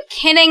it. You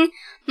kidding?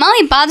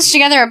 Molly bodged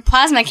together a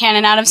plasma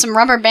cannon out of some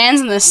rubber bands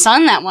in the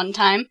sun that one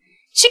time.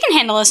 She can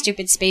handle a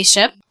stupid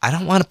spaceship. I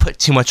don't want to put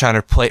too much on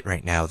her plate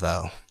right now,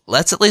 though.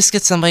 Let's at least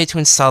get somebody to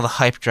install the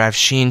hype drive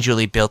she and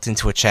Julie built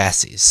into a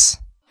chassis.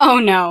 Oh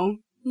no.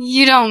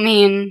 You don't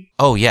mean...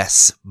 Oh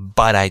yes,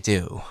 but I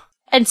do.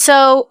 And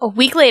so, a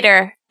week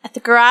later, at the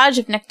garage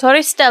of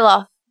Nectaris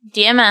Stella,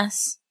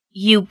 DMS.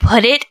 You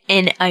put it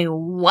in a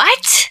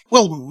what?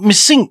 Well, Miss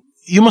Singh,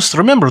 you must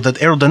remember that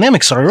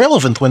aerodynamics are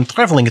irrelevant when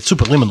traveling at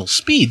superliminal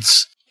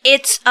speeds.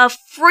 It's a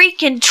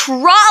freaking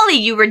trolley,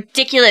 you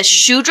ridiculous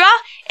Shudra!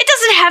 It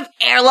doesn't have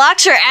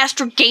airlocks or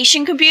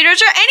astrogation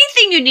computers or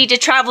anything you need to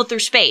travel through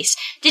space.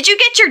 Did you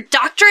get your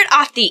doctorate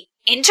off the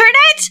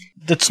internet?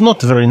 That's not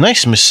very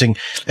nice, Miss Singh.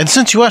 And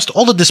since you asked,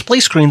 all the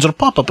display screens are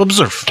pop-up.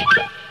 Observe.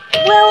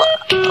 Well,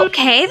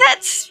 okay,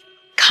 that's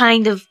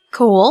kind of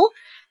cool.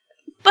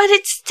 But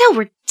it's still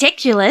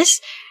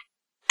ridiculous.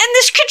 And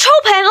this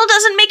control panel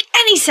doesn't make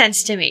any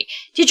sense to me.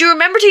 Did you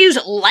remember to use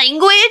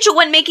language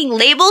when making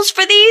labels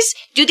for these?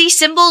 Do these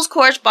symbols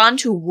correspond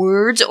to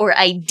words or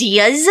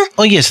ideas?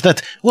 Oh yes,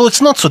 that. Well,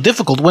 it's not so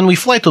difficult. When we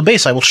fly to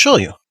base, I will show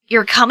you.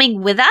 You're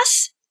coming with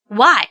us?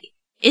 Why?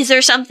 Is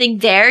there something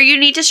there you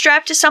need to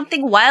strap to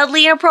something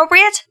wildly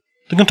inappropriate?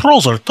 The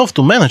controls are tough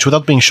to manage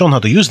without being shown how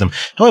to use them.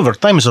 However,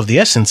 time is of the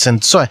essence,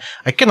 and so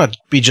I cannot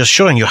be just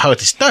showing you how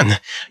it is done.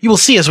 You will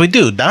see as we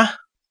do, da?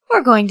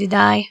 We're going to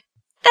die.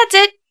 That's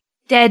it.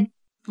 Dead.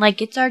 Like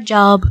it's our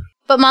job.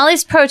 But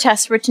Molly's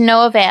protests were to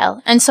no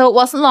avail, and so it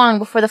wasn't long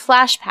before the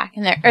Flash Pack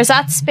and their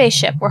ersatz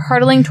spaceship were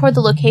hurtling toward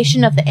the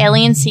location of the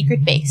alien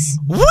secret base.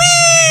 Whee!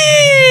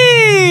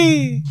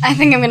 I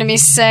think I'm gonna be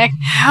sick.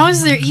 How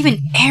is there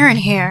even air in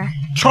here?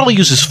 Trolley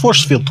uses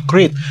force field to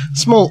create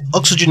small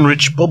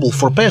oxygen-rich bubble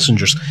for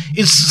passengers.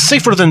 It's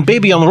safer than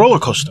baby on a roller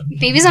coaster.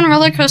 Babies on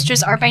roller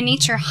coasters are by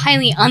nature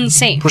highly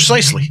unsafe.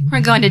 Precisely.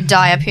 We're going to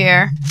die up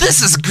here. This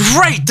is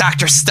great,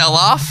 Dr.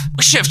 Steloff.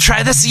 We should have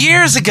tried this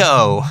years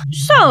ago.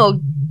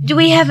 So, do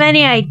we have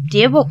any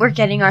idea what we're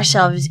getting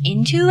ourselves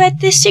into at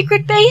this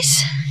secret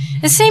base?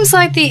 It seems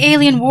like the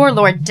alien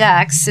warlord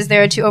Dex is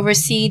there to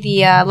oversee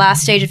the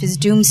last stage of his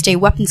doomsday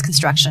weapons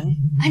construction.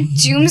 A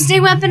doomsday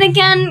weapon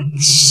again?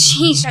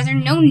 Sheesh, are there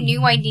no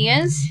new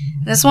ideas?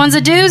 This one's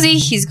a doozy.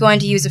 He's going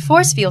to use a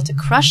force field to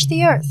crush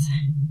the Earth.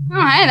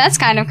 Oh, hey, that's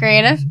kind of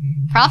creative.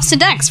 Props to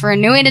Dex for a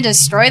new way to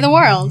destroy the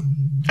world.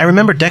 I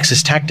remember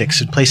Dex's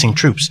tactics in placing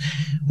troops.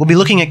 We'll be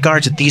looking at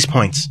guards at these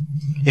points.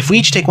 If we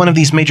each take one of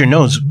these major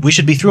nodes, we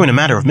should be through in a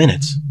matter of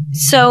minutes.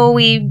 So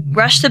we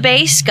rush the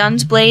base,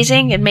 guns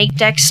blazing, and make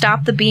Dex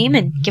stop the beam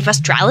and give us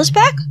Dralis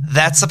back?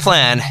 That's the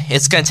plan.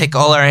 It's gonna take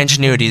all our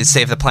ingenuity to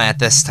save the planet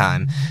this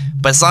time.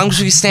 But as long as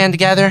we stand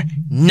together,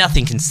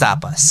 nothing can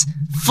stop us.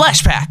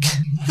 Flashpack!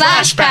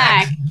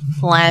 Flashpack!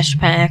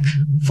 Flashpack.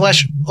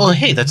 Flash... Oh,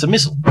 hey, that's a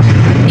missile.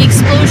 The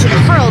explosion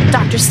hurled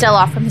Dr.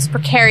 Steloff from his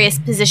precarious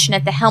position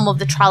at the helm of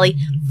the trolley,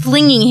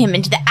 flinging him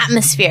into the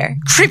atmosphere.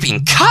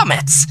 Creeping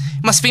comets!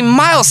 Must be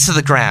miles to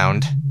the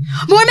ground.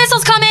 More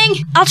missiles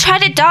coming! I'll try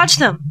to dodge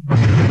them.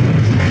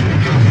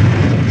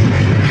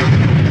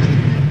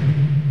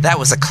 That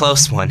was a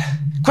close one.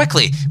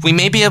 Quickly, we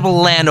may be able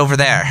to land over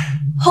there.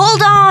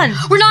 Hold on!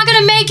 We're not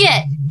gonna make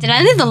it! Did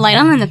I leave the light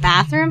on in the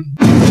bathroom?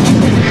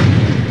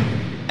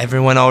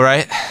 Everyone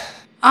alright?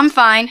 I'm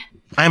fine.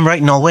 I'm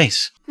right in all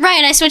ways.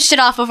 Right, I switched it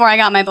off before I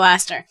got my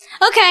blaster.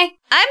 Okay.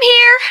 I'm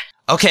here!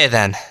 Okay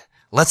then.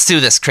 Let's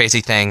do this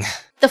crazy thing.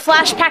 The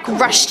Flashpack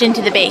rushed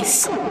into the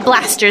base,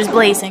 blasters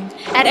blazing.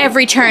 At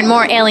every turn,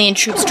 more alien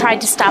troops tried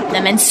to stop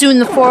them, and soon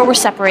the four were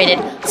separated.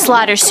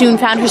 Slaughter soon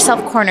found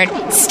herself cornered,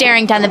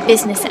 staring down the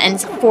business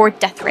ends of 4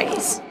 death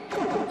rays.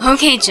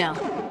 Okay, Jill.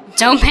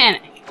 Don't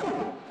panic.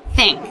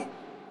 Think.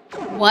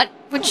 What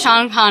would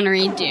Sean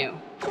Connery do?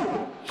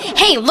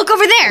 Hey, look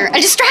over there!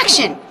 A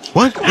distraction!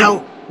 What?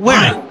 How?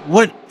 Where?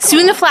 What?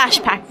 Soon the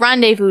Flashpack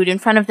rendezvoused in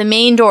front of the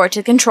main door to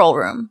the control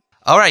room.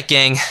 Alright,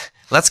 gang.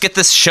 Let's get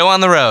this show on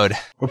the road.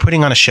 We're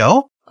putting on a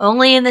show?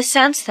 Only in the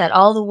sense that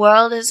all the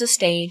world is a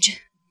stage.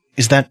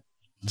 Is that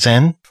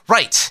Zen?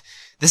 Right.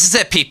 This is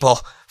it, people.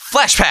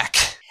 Flashpack!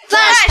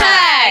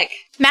 Flashpack!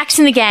 Max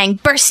and the gang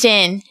burst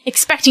in,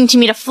 expecting to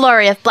meet a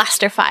flurry of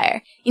blaster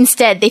fire.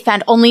 Instead, they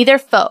found only their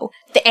foe,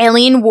 the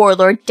alien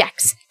warlord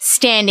Dex,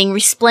 standing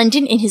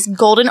resplendent in his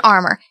golden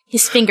armor,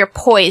 his finger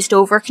poised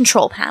over a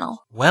control panel.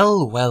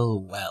 Well,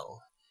 well,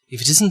 well.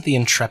 If it isn't the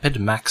intrepid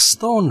Max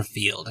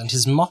Thornfield and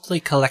his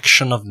motley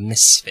collection of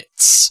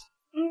misfits.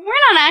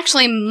 We're not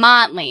actually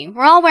motley.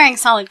 We're all wearing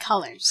solid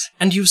colors.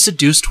 And you've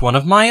seduced one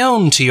of my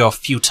own to your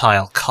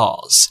futile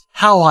cause.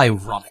 How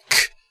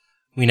ironic.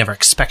 We never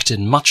expected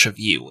much of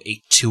you,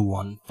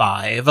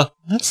 8215.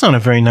 That's not a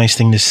very nice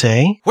thing to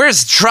say.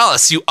 Where's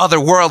Dralis, you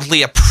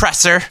otherworldly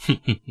oppressor?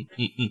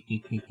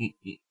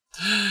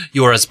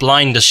 You're as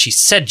blind as she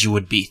said you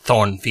would be,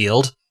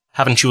 Thornfield.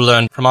 Haven't you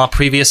learned from our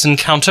previous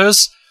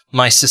encounters?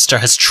 My sister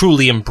has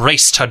truly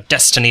embraced her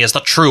destiny as the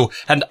true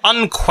and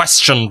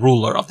unquestioned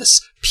ruler of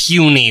this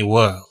puny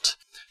world.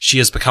 She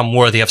has become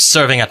worthy of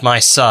serving at my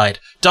side,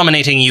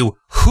 dominating you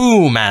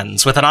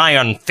humans with an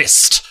iron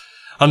fist.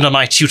 Under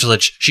my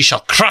tutelage, she shall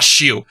crush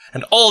you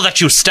and all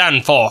that you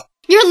stand for.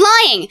 You're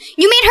lying!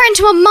 You made her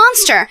into a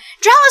monster!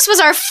 Dralis was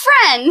our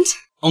friend!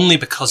 Only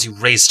because you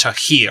raised her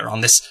here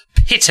on this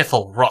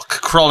pitiful rock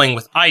crawling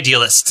with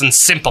idealists and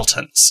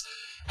simpletons.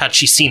 Had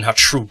she seen her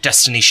true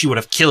destiny, she would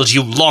have killed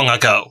you long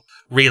ago.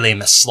 Really,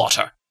 Miss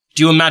Slaughter,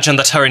 do you imagine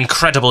that her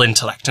incredible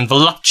intellect and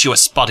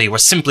voluptuous body were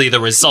simply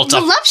the result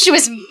of—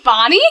 Voluptuous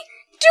body?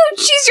 Dude,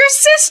 she's your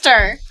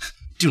sister!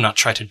 Do not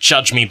try to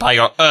judge me by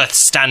your Earth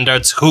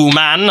standards,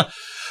 Who-Man.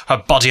 Her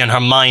body and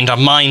her mind are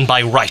mine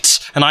by right,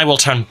 and I will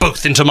turn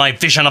both into my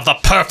vision of the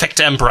perfect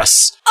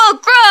Empress.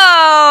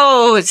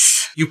 Oh,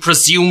 gross! You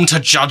presume to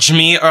judge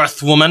me,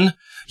 Earthwoman?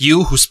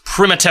 You, whose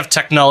primitive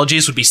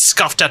technologies would be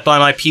scoffed at by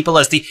my people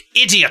as the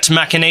idiot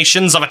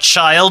machinations of a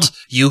child?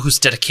 You, whose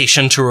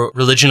dedication to a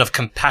religion of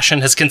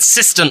compassion has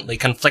consistently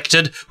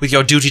conflicted with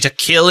your duty to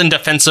kill in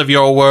defense of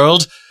your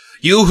world?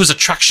 You, whose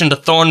attraction to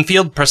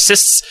Thornfield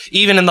persists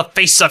even in the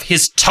face of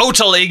his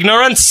total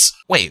ignorance?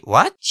 Wait,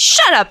 what?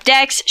 Shut up,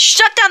 Dex!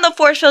 Shut down the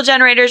force field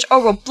generators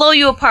or we'll blow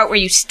you apart where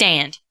you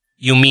stand.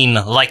 You mean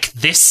like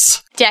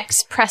this?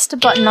 Dex pressed a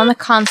button on the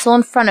console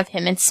in front of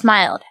him and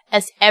smiled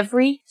as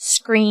every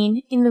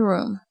screen in the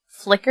room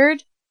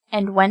flickered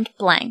and went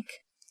blank.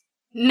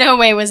 No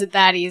way was it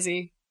that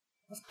easy.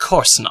 Of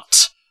course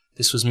not.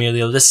 This was merely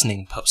a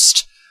listening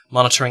post,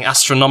 monitoring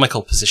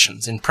astronomical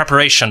positions in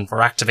preparation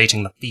for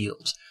activating the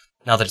field.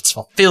 Now that it's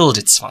fulfilled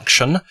its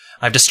function,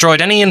 I've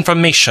destroyed any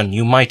information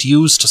you might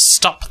use to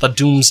stop the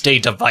Doomsday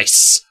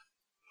device.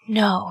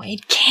 No,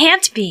 it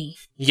can't be.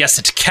 Yes,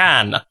 it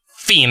can,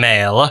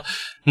 female.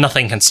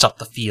 Nothing can stop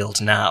the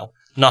field now.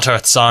 Not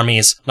Earth's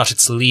armies, not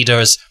its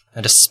leaders,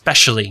 and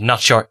especially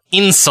not your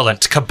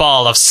insolent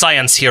cabal of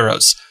science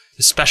heroes.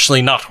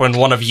 Especially not when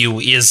one of you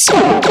is...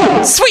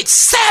 Sweet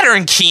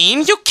Saturn, Keen!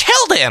 You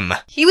killed him!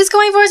 He was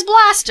going for his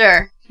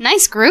blaster.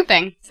 Nice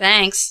grouping.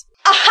 Thanks.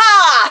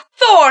 Aha!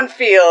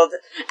 Thornfield!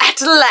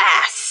 At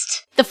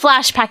last! The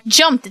flashpack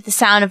jumped at the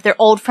sound of their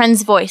old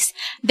friend's voice.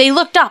 They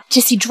looked up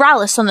to see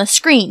Dralis on the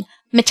screen,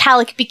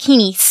 metallic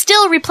bikini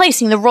still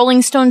replacing the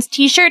Rolling Stones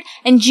t-shirt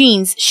and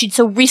jeans she'd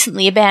so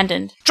recently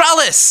abandoned.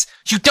 Dralis!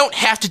 You don't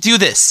have to do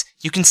this.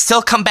 You can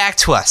still come back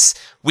to us.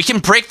 We can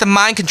break the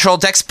mind control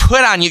Dex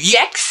put on you.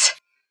 Dex?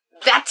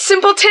 That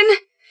simpleton?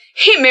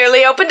 He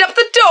merely opened up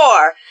the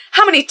door.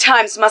 How many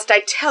times must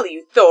I tell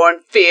you,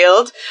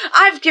 Thornfield?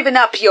 I've given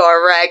up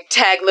your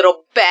ragtag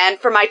little band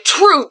for my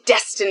true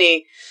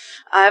destiny.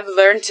 I've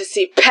learned to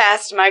see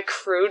past my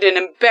crude and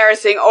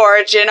embarrassing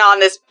origin on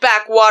this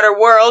backwater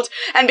world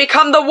and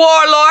become the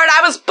warlord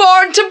I was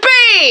born to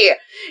be!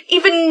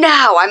 Even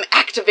now I'm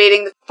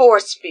activating the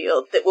force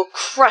field that will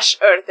crush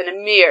Earth in a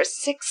mere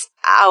 6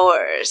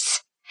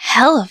 hours.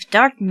 Hell of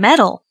dark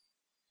metal.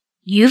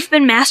 You've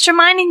been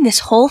masterminding this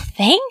whole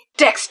thing?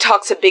 Dex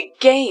talks a big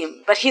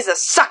game, but he's a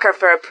sucker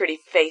for a pretty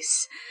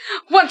face.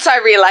 Once I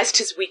realized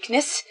his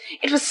weakness,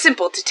 it was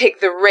simple to take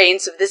the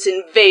reins of this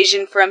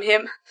invasion from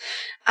him.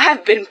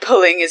 I've been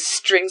pulling his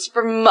strings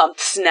for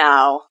months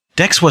now.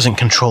 Dex wasn't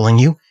controlling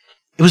you.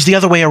 It was the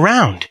other way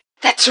around.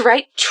 That's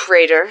right,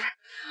 traitor.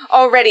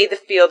 Already the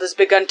field has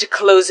begun to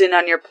close in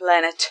on your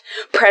planet.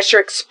 Pressure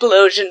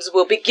explosions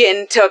will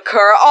begin to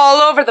occur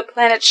all over the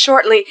planet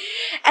shortly,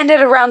 and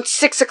at around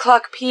 6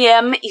 o'clock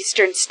p.m.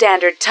 Eastern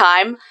Standard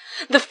Time,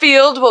 the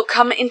field will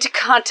come into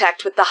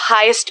contact with the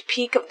highest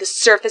peak of the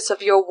surface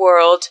of your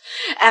world,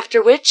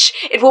 after which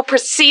it will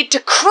proceed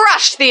to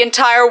crush the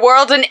entire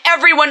world and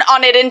everyone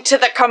on it into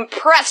the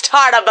compressed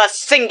heart of a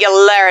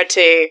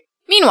singularity.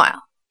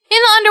 Meanwhile, in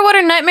the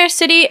underwater nightmare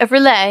city of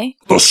Relay...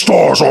 The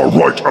stars are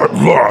right at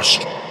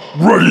last!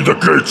 Ready the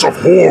gates of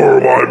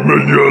horror, my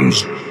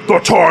minions! The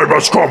time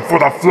has come for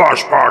the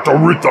flashback to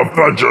reap the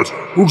vengeance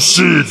whose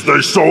seeds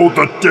they sowed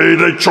the day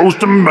they chose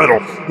to meddle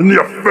in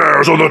the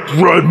affairs of the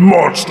dread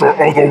monster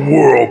of the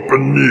world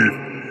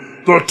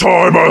beneath. The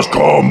time has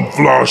come,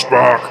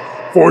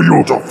 flashback, for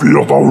you to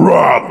feel the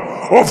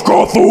wrath of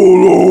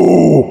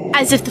Cthulhu!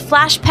 As if the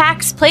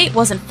flashpack's plate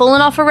wasn't full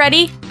enough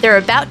already, they're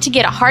about to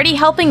get a hearty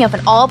helping of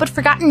an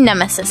all-but-forgotten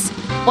nemesis,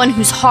 one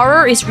whose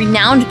horror is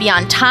renowned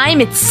beyond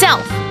time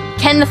itself.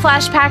 Can the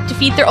flashpack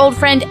defeat their old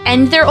friend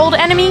and their old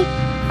enemy?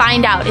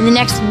 Find out in the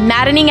next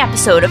maddening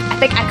episode of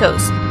Epic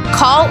Echoes,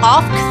 Call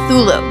Off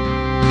Cthulhu.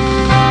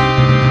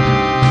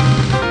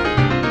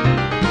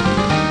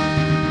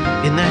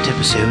 In that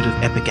episode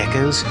of Epic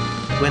Echoes,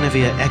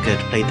 Guinevere Eckert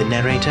played the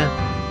narrator,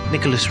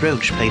 Nicholas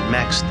Roach played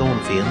Max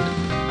Thornfield,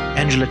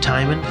 Angela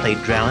Timon played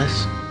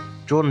Dralis,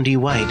 Jordan D.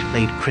 White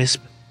played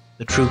Crisp,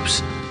 the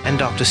Troops, and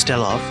Dr.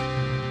 Stelov,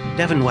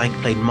 Devin White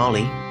played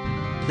Molly,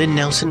 Lynn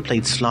Nelson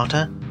played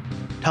Slaughter,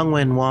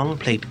 Tongwen Wong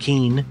played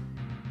Keen,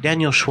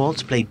 Daniel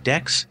Schwartz played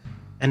Dex,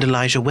 and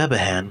Elijah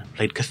Weberhan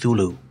played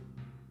Cthulhu.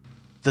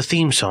 The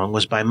theme song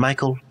was by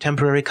Michael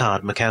Temporary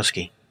Card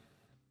Makowski.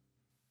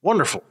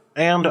 Wonderful.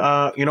 And,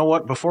 you know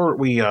what? Before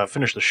we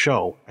finish the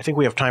show, I think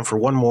we have time for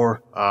one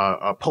more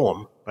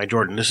poem by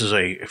Jordan. This is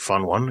a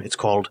fun one. It's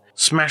called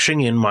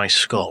Smashing in My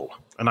Skull,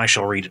 and I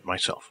shall read it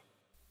myself.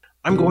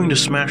 I'm going to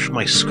smash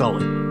my skull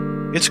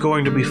in. It's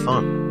going to be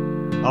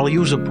fun. I'll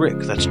use a brick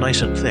that's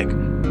nice and thick,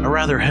 a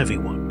rather heavy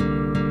one.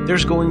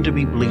 There's going to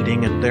be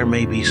bleeding and there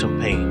may be some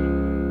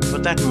pain.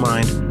 But that in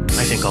mind,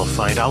 I think I'll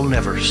find I'll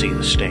never see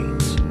the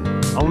stains.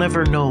 I'll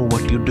never know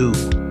what you do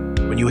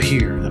when you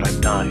hear that I've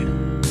died.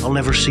 I'll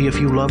never see if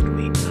you loved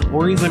me,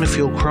 or even if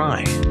you'll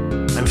cry.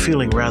 I'm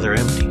feeling rather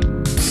empty.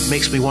 It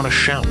makes me want to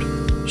shout.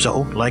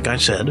 So, like I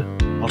said,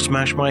 I'll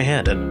smash my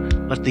head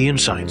and let the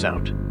insides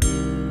out.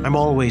 I'm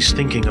always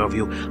thinking of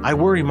you. I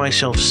worry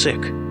myself sick.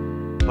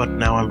 But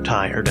now I'm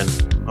tired and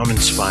I'm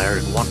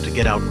inspired and want to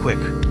get out quick.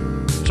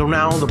 So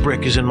now the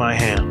brick is in my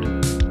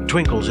hand, it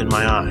twinkles in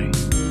my eye.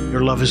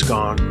 Your love is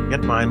gone,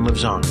 yet mine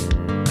lives on.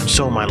 And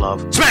so, my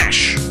love,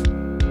 smash!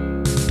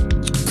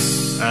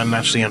 And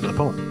that's the end of the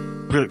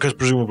poem. Because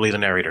presumably the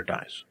narrator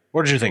dies.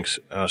 What did you think,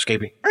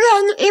 Scapy?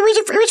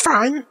 It was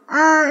fine.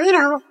 You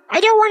know,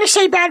 I don't want to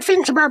say bad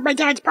things about my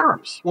dad's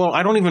poems. Well,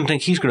 I don't even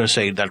think he's going to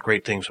say that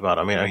great things about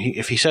it. I mean,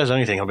 if he says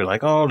anything, he'll be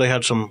like, oh, they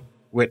had some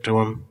wit to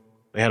him.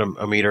 They had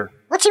a meter.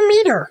 What's a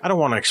meter? I don't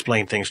want to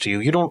explain things to you.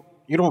 You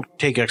don't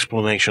take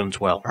explanations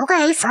well.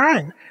 Okay,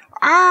 fine.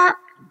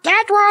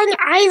 That one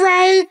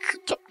I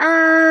liked.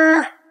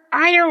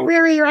 I don't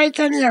really like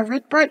any of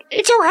it, but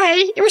it's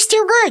okay. It was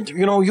still good.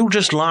 You know, you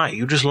just lie.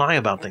 You just lie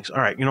about things.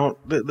 All right, you know,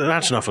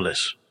 that's enough of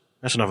this.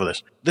 That's enough of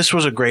this. This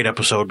was a great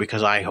episode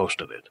because I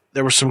hosted it.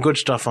 There was some good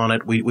stuff on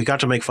it. We got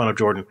to make fun of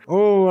Jordan.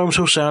 Oh, I'm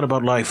so sad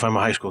about life. I'm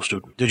a high school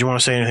student. Did you want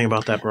to say anything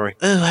about that, Rory?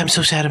 Oh, I'm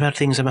so sad about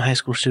things. I'm a high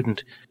school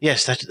student.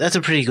 Yes, that's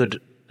a pretty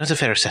good... That's a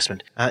fair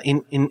assessment.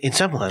 In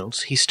some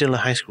worlds, he's still a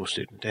high school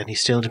student, and he's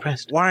still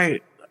depressed.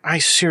 Why? I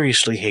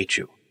seriously hate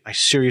you. I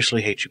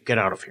seriously hate you. Get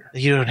out of here.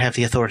 You don't have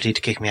the authority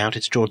to kick me out.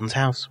 It's Jordan's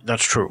house.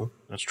 That's true.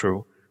 That's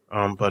true.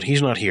 But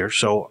he's not here,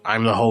 so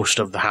I'm the host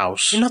of the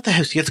house. You're not the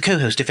host. You're the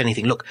co-host, if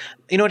anything. Look,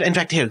 you know what? In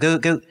fact, here,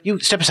 go. You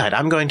step aside.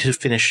 I'm going to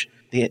finish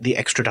the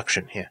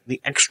extroduction here.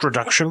 The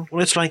extroduction?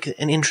 Well, it's like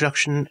an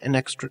introduction, an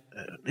extra...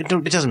 It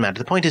doesn't matter.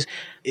 The point is,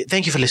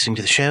 thank you for listening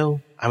to the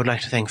show. I would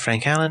like to thank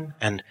Frank Allen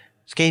and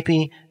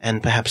Scapey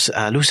and perhaps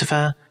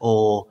Lucifer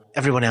or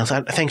everyone else.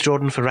 Thanks,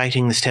 Jordan, for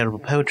writing this terrible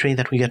poetry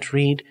that we get to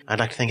read. I'd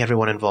like to thank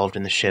everyone involved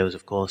in the shows,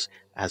 of course,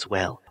 as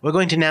well. We're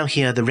going to now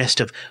hear the rest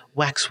of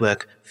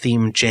Waxwork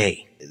Theme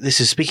J. This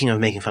is speaking of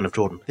making fun of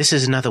Jordan. This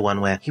is another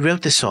one where he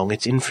wrote this song.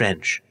 It's in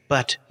French.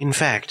 But, in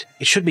fact,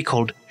 it should be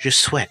called Je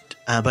souhaite.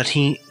 But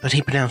he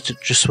pronounced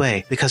it Je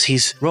souhaite because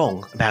he's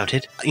wrong about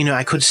it. You know,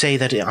 I could say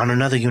that on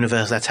another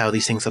universe that's how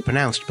these things are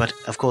pronounced, but,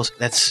 of course,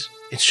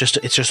 it's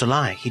just a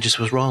lie. He just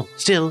was wrong.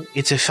 Still,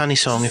 it's a funny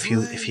song if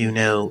you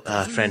know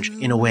French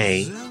in a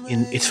way.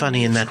 It's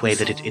funny in that way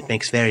that it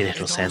makes very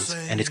little sense,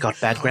 and it's got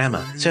bad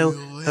grammar. So,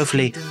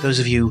 hopefully, those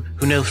of you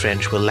who know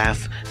French will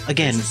laugh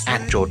again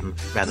at Jordan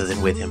rather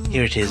than with him.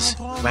 Here it is,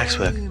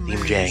 Waxwork,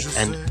 Theme J,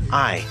 and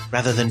I,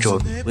 rather than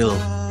Jordan, will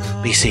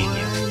be seeing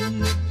you.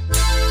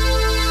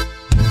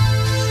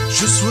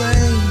 Je souhaite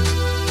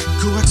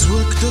que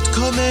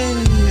waxwork.com est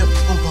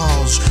en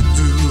page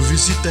vous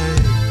visiter.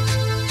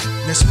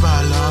 N'est-ce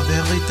pas la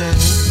vérité?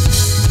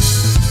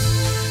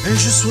 Et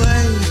je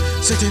souhaite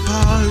cette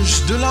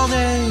page de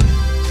l'année,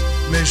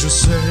 mais je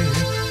sais,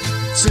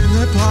 ce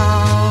n'est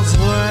pas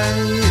vrai.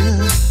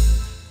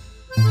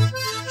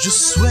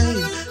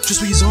 Je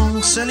suis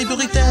en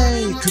célébrité,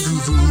 que vous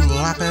vous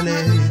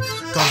rappelez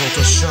quand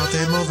votre chat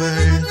est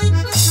mauvais.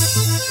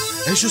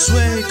 Et je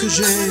souhaite que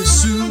j'ai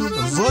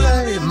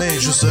survolé, mais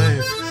je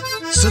sais,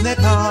 ce n'est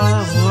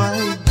pas vrai.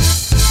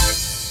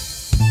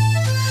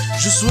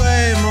 Je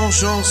souhaite mon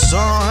chanson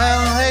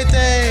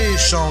arrêtée,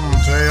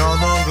 chanter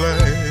en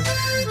anglais,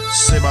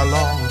 c'est ma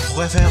langue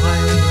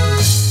préférée.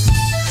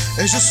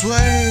 Et je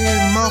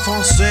souhaite mon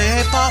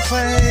français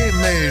parfait,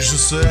 mais je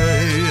sais,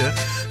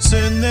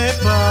 ce n'est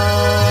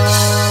pas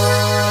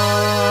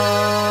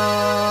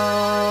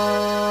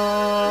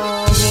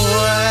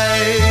vrai.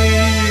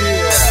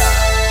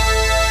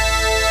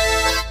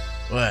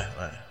 Ouais.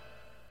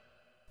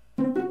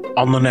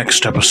 On the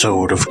next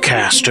episode of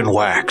Cast and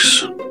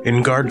Wax,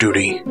 in guard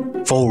duty,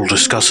 Foal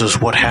discusses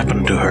what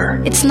happened to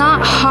her. It's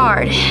not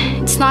hard.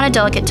 It's not a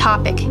delicate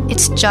topic.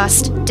 It's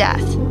just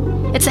death.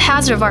 It's a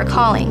hazard of our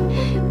calling.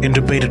 In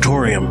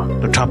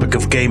Debatatorium, the topic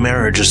of gay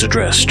marriage is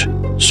addressed,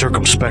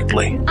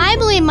 circumspectly. I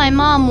believe my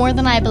mom more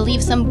than I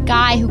believe some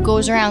guy who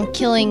goes around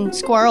killing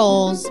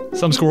squirrels.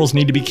 Some squirrels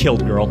need to be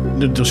killed, girl.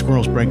 Did the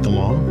squirrels break the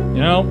law?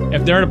 You know,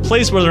 if they're in a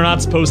place where they're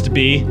not supposed to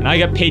be, and I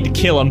get paid to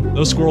kill them,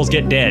 those squirrels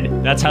get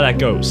dead. That's how that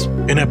goes.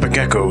 In Epic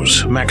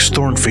Echoes, Max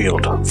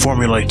Thornfield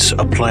formulates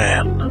a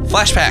plan.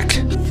 Flashback.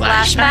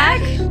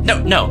 Flashback?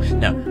 No.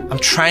 I'm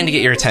trying to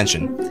get your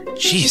attention.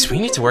 Jeez, we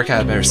need to work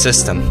out a better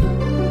system.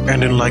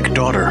 And in Like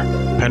Daughter,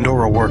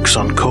 Pandora works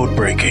on code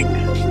breaking.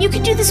 You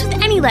could do this with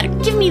any letter.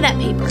 Give me that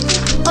paper.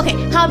 Okay,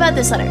 how about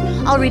this letter?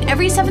 I'll read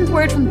every 7th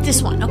word from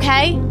this one,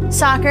 okay?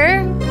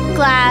 Soccer,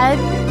 glad,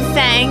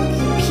 thank,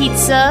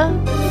 pizza,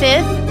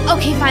 5th.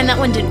 Okay, fine, that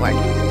one didn't work.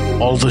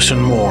 All this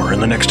and more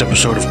in the next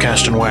episode of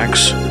Cast and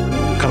Wax,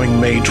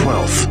 coming May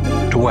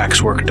 12th to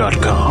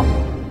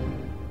waxwork.com.